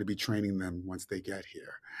which we're going to be training them once they get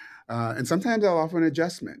here. And sometimes I'll offer an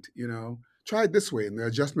adjustment, try it this way. And the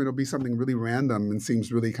adjustment will be something really random and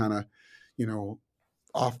seems really kind of,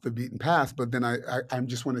 off the beaten path. But then I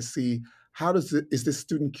just want to see, is this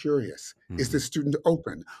student curious? Is Mm-hmm. this student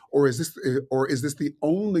open? Or is this the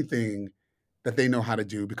only thing that they know how to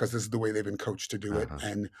do because this is the way they've been coached to do it?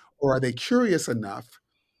 Uh-huh. Or are they curious enough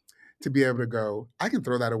to be able to go, I can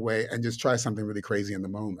throw that away and just try something really crazy in the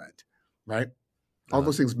moment, right? All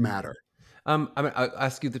those things matter. I'll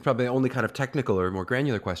ask you probably the only kind of technical or more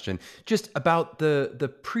granular question, just about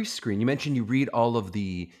the pre-screen. You mentioned you read all of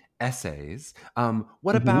the essays.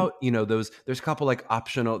 What Mhm. about those? There's a couple like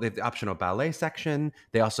optional. They have the optional ballet section.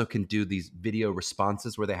 They also can do these video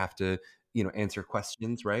responses where they have to answer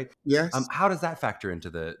questions, right? Yes. How does that factor into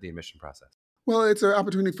the admission process? Well, it's an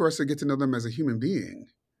opportunity for us to get to know them as a human being,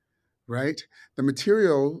 right? The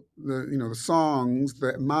material, the songs,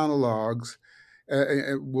 the monologues,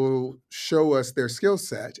 will show us their skill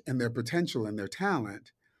set and their potential and their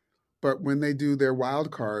talent. But when they do their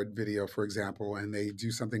wild card video, for example, and they do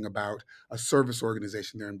something about a service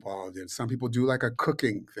organization they're involved in, some people do like a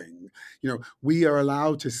cooking thing. We are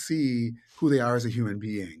allowed to see who they are as a human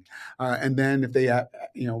being. And then if they,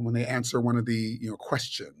 when they answer one of the,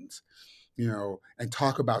 questions, and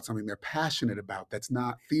talk about something they're passionate about that's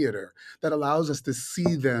not theater, that allows us to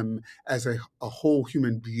see them as a whole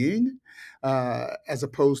human being, as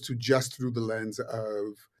opposed to just through the lens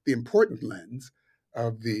of the important lens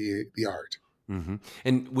of the art. Mm-hmm.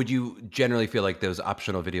 And would you generally feel like those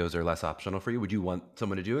optional videos are less optional for you? Would you want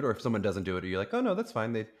someone to do it? Or if someone doesn't do it, are you like, oh, no, that's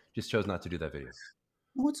fine. They just chose not to do that video?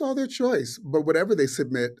 Well, it's all their choice. But whatever they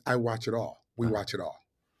submit, I watch it all. We watch it all.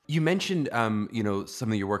 You mentioned, some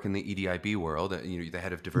of your work in the EDIB world, the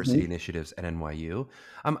head of diversity initiatives at NYU.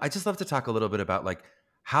 I'd just love to talk a little bit about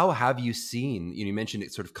how have you seen, you mentioned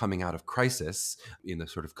it sort of coming out of crisis in the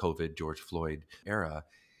sort of COVID, George Floyd era.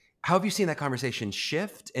 How have you seen that conversation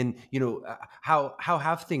shift? And, how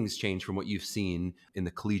have things changed from what you've seen in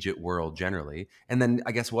the collegiate world generally? And then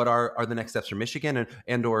I guess what are the next steps for Michigan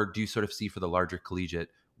and or do you sort of see for the larger collegiate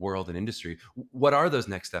world and industry? What are those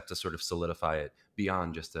next steps to sort of solidify it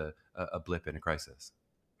beyond just a blip in a crisis?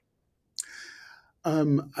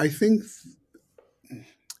 I think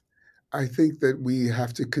that we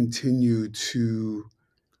have to continue to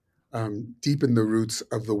deepen the roots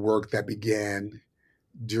of the work that began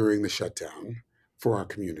during the shutdown for our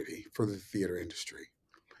community, for the theater industry.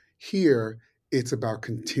 Here, it's about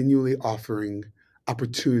continually offering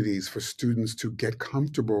opportunities for students to get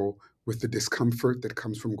comfortable with the discomfort that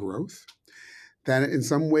comes from growth. That in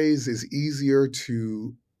some ways is easier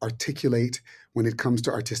to articulate when it comes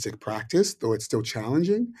to artistic practice, though it's still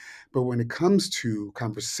challenging. But when it comes to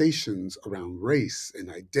conversations around race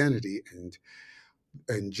and identity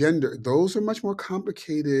and gender, those are much more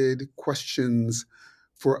complicated questions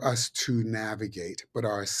for us to navigate, but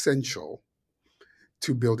are essential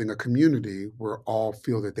to building a community where all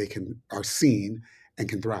feel that they are seen and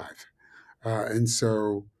can thrive. And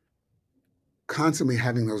so constantly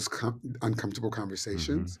having those uncomfortable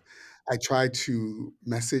conversations. I try to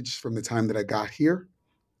message from the time that I got here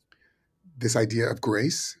this idea of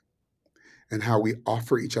grace and how we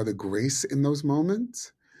offer each other grace in those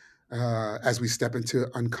moments as we step into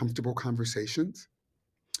uncomfortable conversations.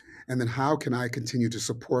 And then how can I continue to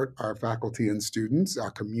support our faculty and students,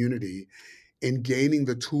 our community, in gaining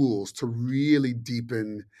the tools to really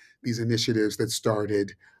deepen these initiatives that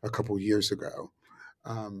started a couple years ago.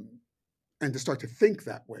 And to start to think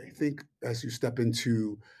that way, think as you step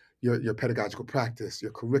into your pedagogical practice,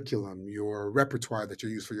 your curriculum, your repertoire that you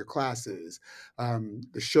use for your classes,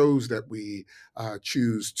 the shows that we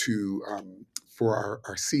choose to for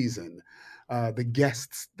our season, the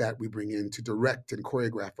guests that we bring in to direct and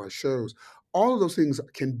choreograph our shows. All of those things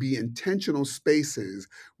can be intentional spaces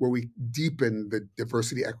where we deepen the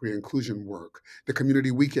diversity, equity, and inclusion work, the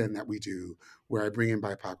community weekend that we do, where I bring in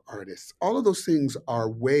BIPOC artists. All of those things are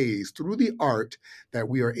ways through the art that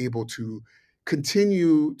we are able to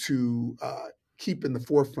continue to keep in the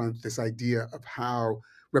forefront this idea of how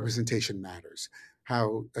representation matters,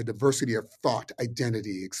 how a diversity of thought,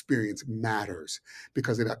 identity, experience matters,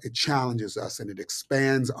 because it challenges us and it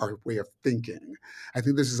expands our way of thinking. I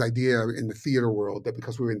think there's this idea in the theater world that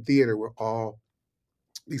because we're in theater, we're all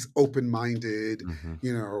these open-minded,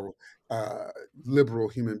 liberal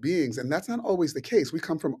human beings. And that's not always the case. We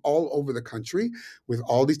come from all over the country with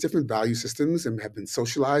all these different value systems and have been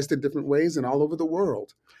socialized in different ways and all over the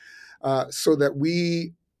world, so that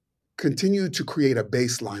we continue to create a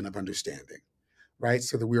baseline of understanding, right?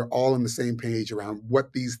 So that we are all on the same page around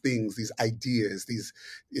what these things, these ideas, these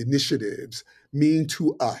initiatives mean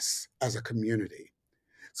to us as a community.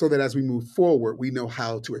 So that as we move forward, we know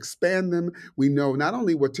how to expand them. We know not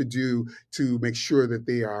only what to do to make sure that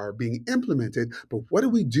they are being implemented, but what do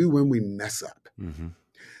we do when we mess up?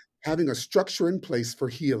 Having a structure in place for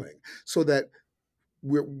healing so that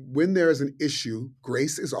when there is an issue,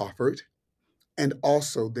 grace is offered. And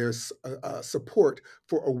also there's support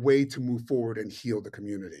for a way to move forward and heal the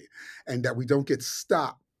community. And that we don't get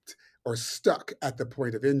stopped or stuck at the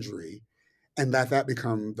point of injury and that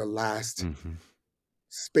become the last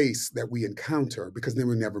space that we encounter, because then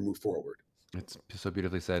we never move forward. It's so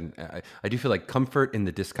beautifully said. I do feel like comfort in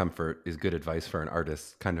the discomfort is good advice for an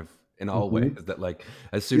artist, kind of in all ways. That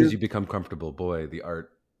as soon as you become comfortable, boy, the art,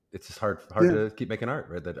 it's just hard to keep making art,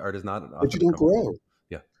 right? That art is not. But you don't grow.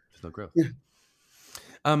 Yeah, there's no growth.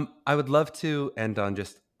 Yeah. I would love to end on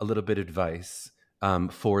just a little bit of advice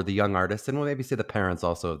for the young artist, and we'll maybe say the parents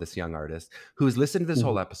also of this young artist who's listened to this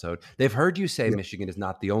whole episode. They've heard you say Michigan is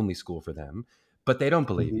not the only school for them, but they don't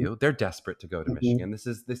believe you. They're desperate to go to Michigan. This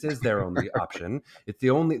is their only option. It's the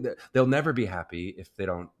only. They'll never be happy if they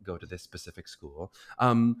don't go to this specific school.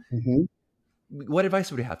 What advice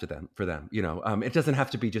would you have for them? It doesn't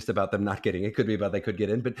have to be just about them not getting. It could be about they could get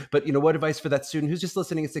in, but what advice for that student who's just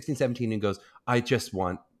listening at 16, 17 and goes,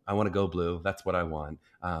 I want to go blue. That's what I want.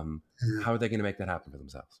 How are they going to make that happen for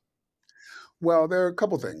themselves? Well, there are a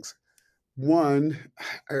couple things. One,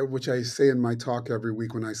 which I say in my talk every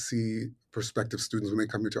week when I see prospective students when they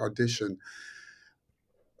come here to audition,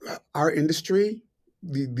 our industry,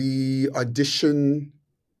 the audition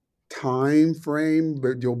time frame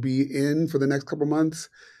that you'll be in for the next couple months,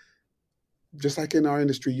 just like in our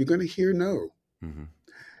industry, you're going to hear no.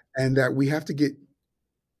 And that we have to get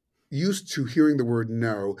used to hearing the word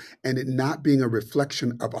no and it not being a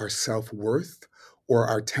reflection of our self-worth or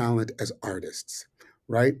our talent as artists,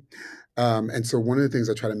 right? And so one of the things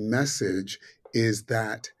I try to message is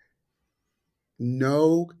that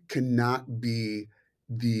no cannot be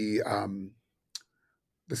the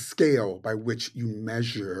scale by which you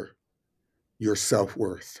measure your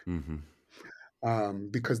self-worth.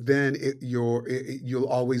 Because then you'll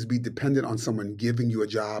always be dependent on someone giving you a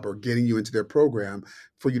job or getting you into their program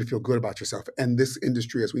for you to feel good about yourself. And this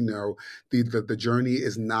industry, as we know, the journey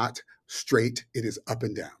is not straight, it is up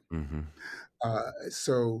and down.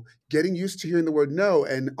 So getting used to hearing the word no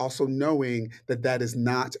and also knowing that is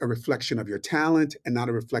not a reflection of your talent and not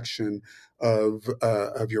a reflection of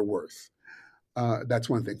your worth. That's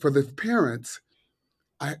one thing. For the parents,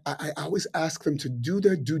 I always ask them to do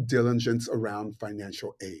their due diligence around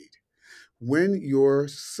financial aid. When your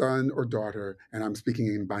son or daughter, and I'm speaking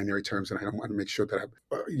in binary terms, and I don't want to make sure that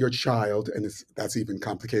your child, and that's even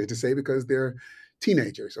complicated to say because they're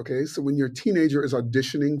teenagers, okay? So when your teenager is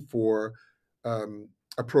auditioning for a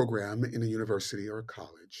program in a university or a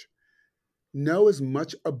college, know as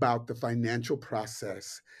much about the financial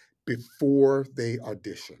process before they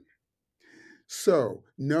audition. So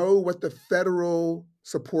know what the federal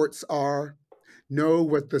supports are, know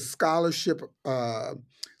what the scholarship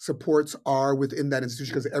supports are within that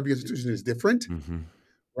institution, because every institution is different,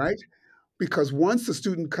 right? Because once the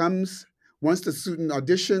student auditions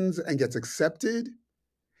and gets accepted,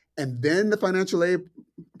 and then the financial aid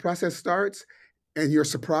process starts, and you're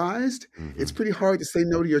surprised, it's pretty hard to say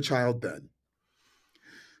no to your child then.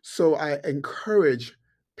 So I encourage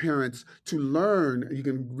parents to learn. You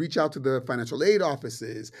can reach out to the financial aid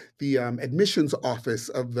offices, the admissions office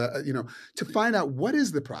of to find out what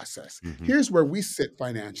is the process. Here's where we sit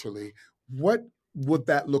financially. What would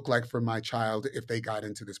that look like for my child if they got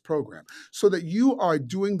into this program? So that you are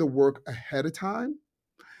doing the work ahead of time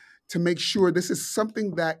to make sure this is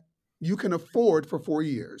something that you can afford for 4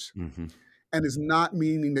 years. And is not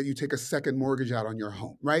meaning that you take a second mortgage out on your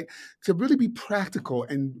home, right? To really be practical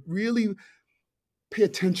and really pay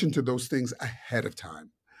attention to those things ahead of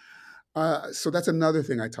time. So that's another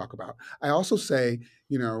thing I talk about. I also say,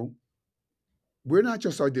 we're not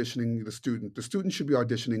just auditioning the student. The student should be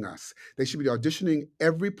auditioning us. They should be auditioning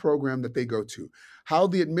every program that they go to. How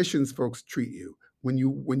the admissions folks treat you when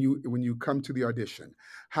you come to the audition.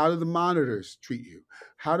 How do the monitors treat you?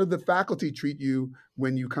 How do the faculty treat you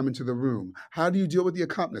when you come into the room? How do you deal with the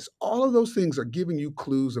accompanist? All of those things are giving you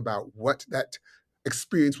clues about what that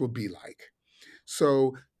experience will be like.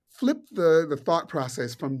 So flip the thought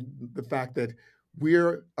process from the fact that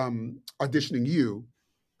we're auditioning you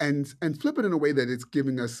and flip it in a way that it's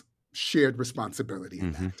giving us shared responsibility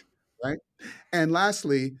in that, right? And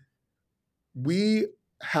lastly, we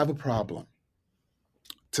have a problem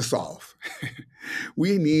to solve.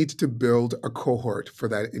 We need to build a cohort for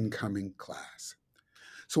that incoming class.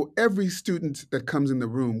 So every student that comes in the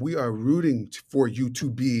room, we are rooting for you to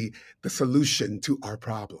be the solution to our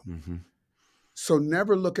problem. So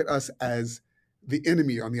never look at us as the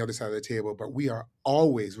enemy on the other side of the table, but we are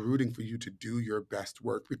always rooting for you to do your best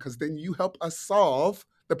work because then you help us solve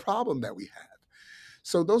the problem that we have.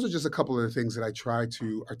 So those are just a couple of the things that I try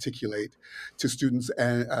to articulate to students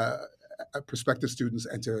and prospective students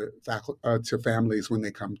and to families when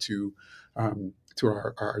they come to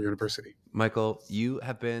our university. Michael, you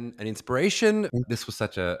have been an inspiration. This was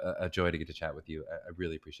such a joy to get to chat with you. I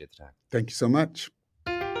really appreciate the time. Thank you so much.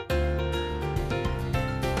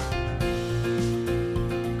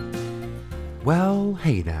 Well,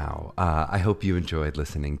 hey now. I hope you enjoyed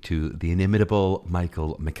listening to the inimitable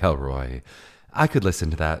Michael McElroy. I could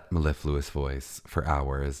listen to that mellifluous voice for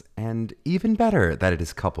hours, and even better that it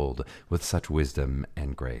is coupled with such wisdom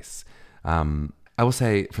and grace. I I will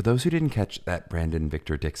say, for those who didn't catch that Brandon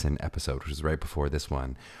Victor Dixon episode, which was right before this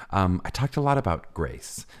one, I talked a lot about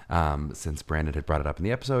grace, since Brandon had brought it up in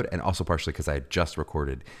the episode, and also partially because I had just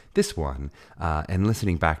recorded this one. And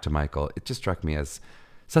listening back to Michael, it just struck me as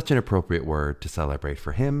such an appropriate word to celebrate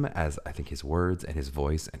for him, as I think his words and his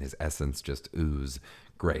voice and his essence just ooze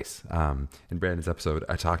grace. In Brandon's episode,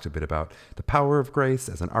 I talked a bit about the power of grace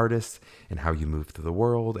as an artist and how you move through the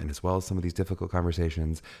world, and as well as some of these difficult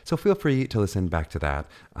conversations. So feel free to listen back to that.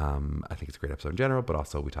 I think it's a great episode in general, but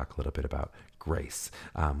also we talk a little bit about grace,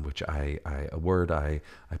 which a word I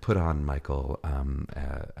put on Michael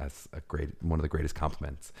as one of the greatest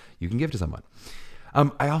compliments you can give to someone.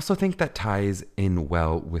 I also think that ties in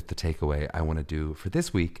well with the takeaway I want to do for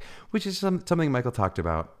this week, which is something Michael talked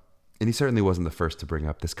about. And he certainly wasn't the first to bring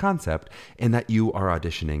up this concept, in that you are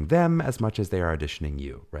auditioning them as much as they are auditioning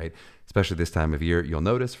you, right? Especially this time of year, you'll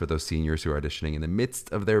notice for those seniors who are auditioning in the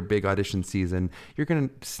midst of their big audition season, you're going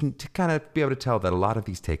to kind of be able to tell that a lot of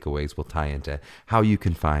these takeaways will tie into how you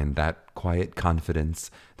can find that quiet confidence,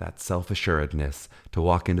 that self-assuredness to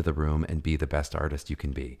walk into the room and be the best artist you can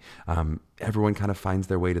be. Everyone kind of finds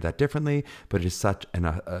their way to that differently, but it is such an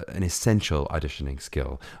essential auditioning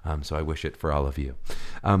skill. So I wish it for all of you.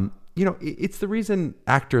 It's the reason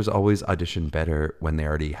actors always audition better when they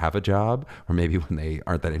already have a job, or maybe when they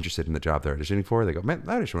aren't that interested in the job they're auditioning for. They go, man,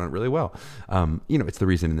 that audition went really well. It's the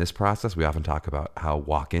reason in this process we often talk about how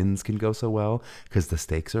walk-ins can go so well, because the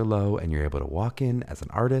stakes are low and you're able to walk in as an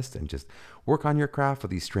artist and just work on your craft with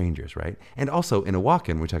these strangers, right? And also in a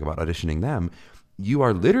walk-in, we talk about auditioning them. You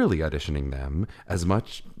are literally auditioning them as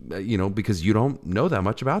much, because you don't know that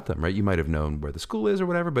much about them, right? You might have known where the school is or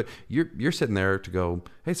whatever, but you're sitting there to go,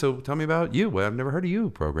 hey, so tell me about you. Well, I've never heard of you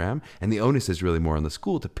program. And the onus is really more on the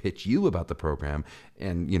school to pitch you about the program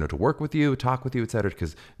and, to work with you, talk with you, et cetera,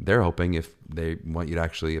 because they're hoping if they want you to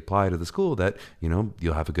actually apply to the school that,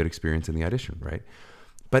 you'll have a good experience in the audition, right?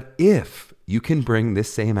 But if you can bring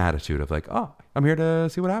this same attitude of like, oh, I'm here to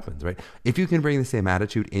see what happens, right? If you can bring the same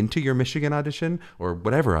attitude into your Michigan audition or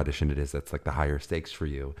whatever audition it is that's like the higher stakes for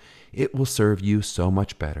you, it will serve you so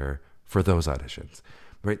much better for those auditions,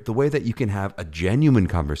 right? The way that you can have a genuine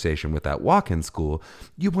conversation with that walk-in school,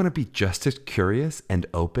 you want to be just as curious and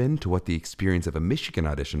open to what the experience of a Michigan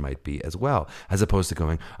audition might be as well, as opposed to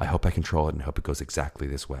going, I hope I control it and hope it goes exactly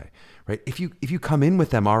this way, right? If you come in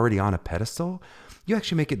with them already on a pedestal, you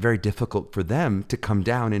actually make it very difficult for them to come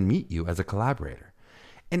down and meet you as a collaborator.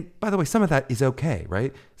 And by the way, some of that is okay,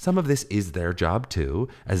 right? Some of this is their job too,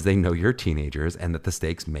 as they know you're teenagers and that the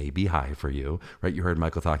stakes may be high for you, right? You heard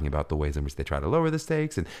Michael talking about the ways in which they try to lower the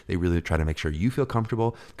stakes and they really try to make sure you feel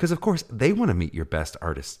comfortable, because of course they want to meet your best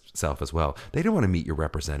artist self as well. They don't want to meet your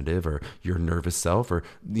representative or your nervous self or,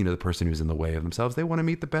 the person who's in the way of themselves. They want to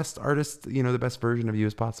meet the best artist, the best version of you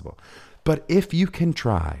as possible. But if you can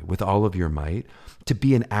try with all of your might to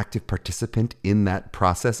be an active participant in that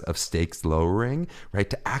process of stakes lowering, right,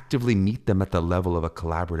 to actively meet them at the level of a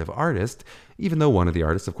collaborative artist, even though one of the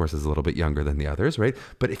artists, of course, is a little bit younger than the others, right?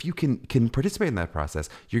 But if you can participate in that process,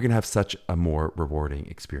 you're going to have such a more rewarding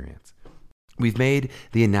experience. We've made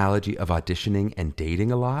the analogy of auditioning and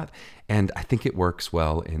dating a lot, and I think it works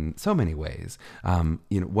well in so many ways.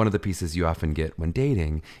 One of the pieces you often get when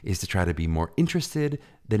dating is to try to be more interested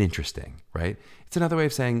than interesting, right? It's another way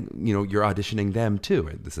of saying, you're auditioning them too.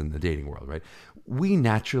 Right? This is in the dating world, right? We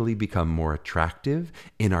naturally become more attractive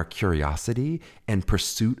in our curiosity and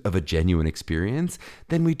pursuit of a genuine experience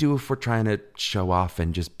than we do if we're trying to show off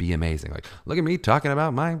and just be amazing. Like, look at me talking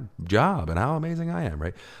about my job and how amazing I am,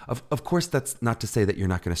 right? Of course, that's not to say that you're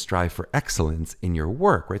not going to strive for excellence in your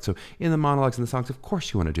work, right? So in the monologues and the songs, of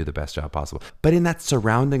course you want to do the best job possible. But in that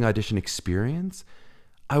surrounding audition experience,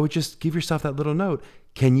 I would just give yourself that little note.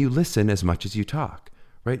 Can you listen as much as you talk,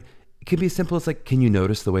 right? It can be as simple as like, can you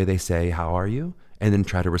notice the way they say, how are you? And then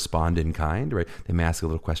try to respond in kind, right? They may ask a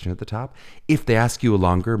little question at the top. If they ask you a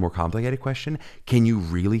longer, more complicated question, can you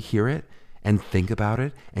really hear it and think about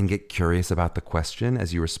it and get curious about the question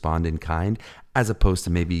as you respond in kind, as opposed to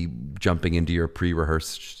maybe jumping into your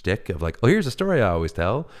pre-rehearsed shtick of like, oh, here's a story I always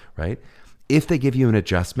tell, right? If they give you an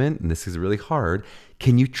adjustment, and this is really hard,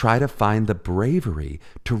 can you try to find the bravery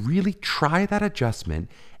to really try that adjustment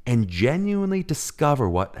and genuinely discover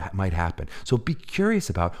what might happen? So be curious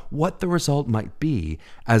about what the result might be,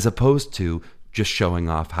 as opposed to just showing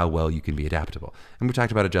off how well you can be adaptable. And we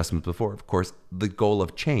talked about adjustments before. Of course, the goal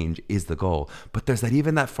of change is the goal, but there's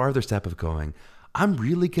that farther step of going, I'm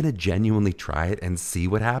really going to genuinely try it and see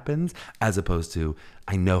what happens, as opposed to,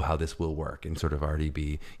 I know how this will work, and sort of already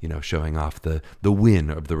be, showing off the win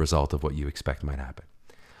of the result of what you expect might happen.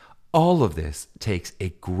 All of this takes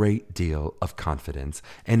a great deal of confidence,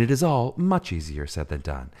 and it is all much easier said than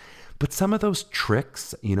done. But some of those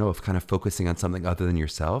tricks, of kind of focusing on something other than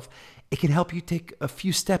yourself, it can help you take a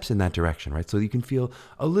few steps in that direction, right? So you can feel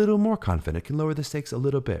a little more confident. It can lower the stakes a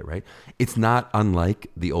little bit, right? It's not unlike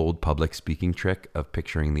the old public speaking trick of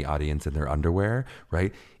picturing the audience in their underwear,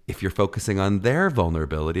 right? If you're focusing on their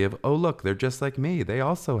vulnerability of, oh, look, they're just like me. They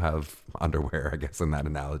also have underwear, I guess, in that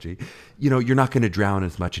analogy. You're not going to drown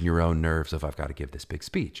as much in your own nerves of, I've got to give this big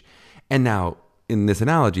speech. And now, in this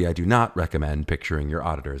analogy, I do not recommend picturing your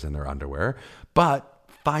auditors in their underwear, but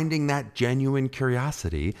finding that genuine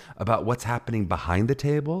curiosity about what's happening behind the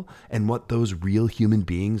table and what those real human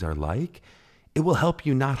beings are like, it will help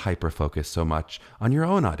you not hyper-focus so much on your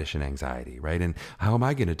own audition anxiety, right? And how am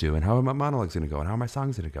I going to do? And how are my monologues going to go? And how are my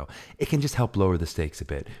songs going to go? It can just help lower the stakes a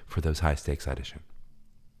bit for those high-stakes auditions.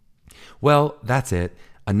 Well, that's it.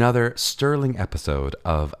 Another sterling episode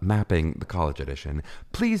of Mapping the College Edition.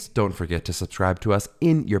 Please don't forget to subscribe to us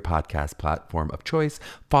in your podcast platform of choice.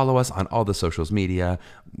 Follow us on all the socials media.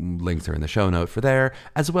 Links are in the show note for there,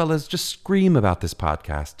 as well as just scream about this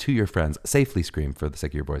podcast to your friends. Safely scream for the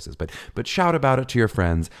sake of your voices, but shout about it to your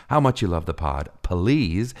friends how much you love the pod.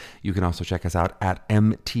 Please. You can also check us out at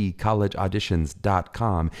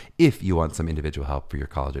mtcollegeauditions.com if you want some individual help for your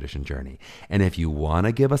college audition journey. And if you want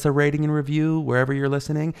to give us a rating and review wherever you're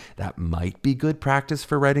listening, that might be good practice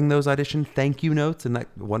for writing those audition thank you notes and that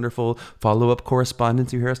wonderful follow-up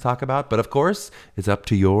correspondence you hear us talk about. But of course, it's up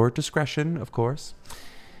to your discretion, of course.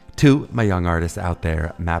 To my young artists out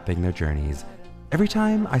there mapping their journeys, every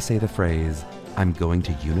time I say the phrase, I'm going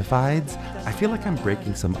to Unifieds, I feel like I'm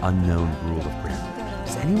breaking some unknown rule of grammar.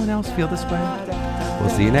 Does anyone else feel this way? We'll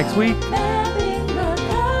see you next week.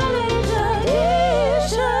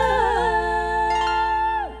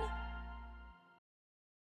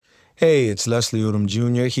 Hey, it's Leslie Odom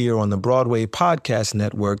Jr. here on the Broadway Podcast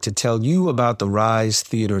Network to tell you about the Rise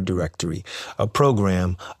Theater Directory, a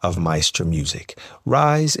program of Maestro Music.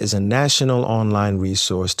 Rise is a national online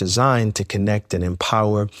resource designed to connect and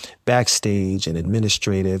empower backstage and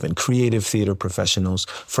administrative and creative theater professionals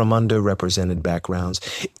from underrepresented backgrounds.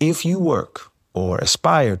 If you work or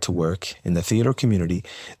aspire to work in the theater community,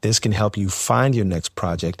 this can help you find your next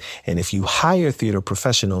project. And if you hire theater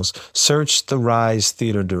professionals, search the Rise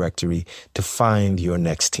Theater Directory to find your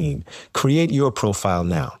next team. Create your profile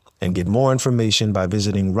now and get more information by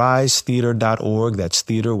visiting risetheater.org. That's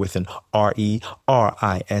theater with an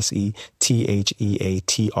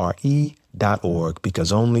RISETHEATRE.org,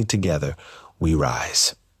 because only together we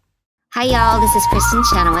rise. Hi, y'all. This is Kristen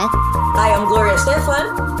Chenoweth. Hi, I'm Gloria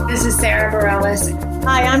Estefan. This is Sarah Bareilles.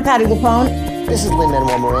 Hi, I'm Patti LuPone. This is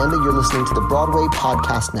Lin-Manuel Miranda. You're listening to the Broadway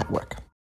Podcast Network.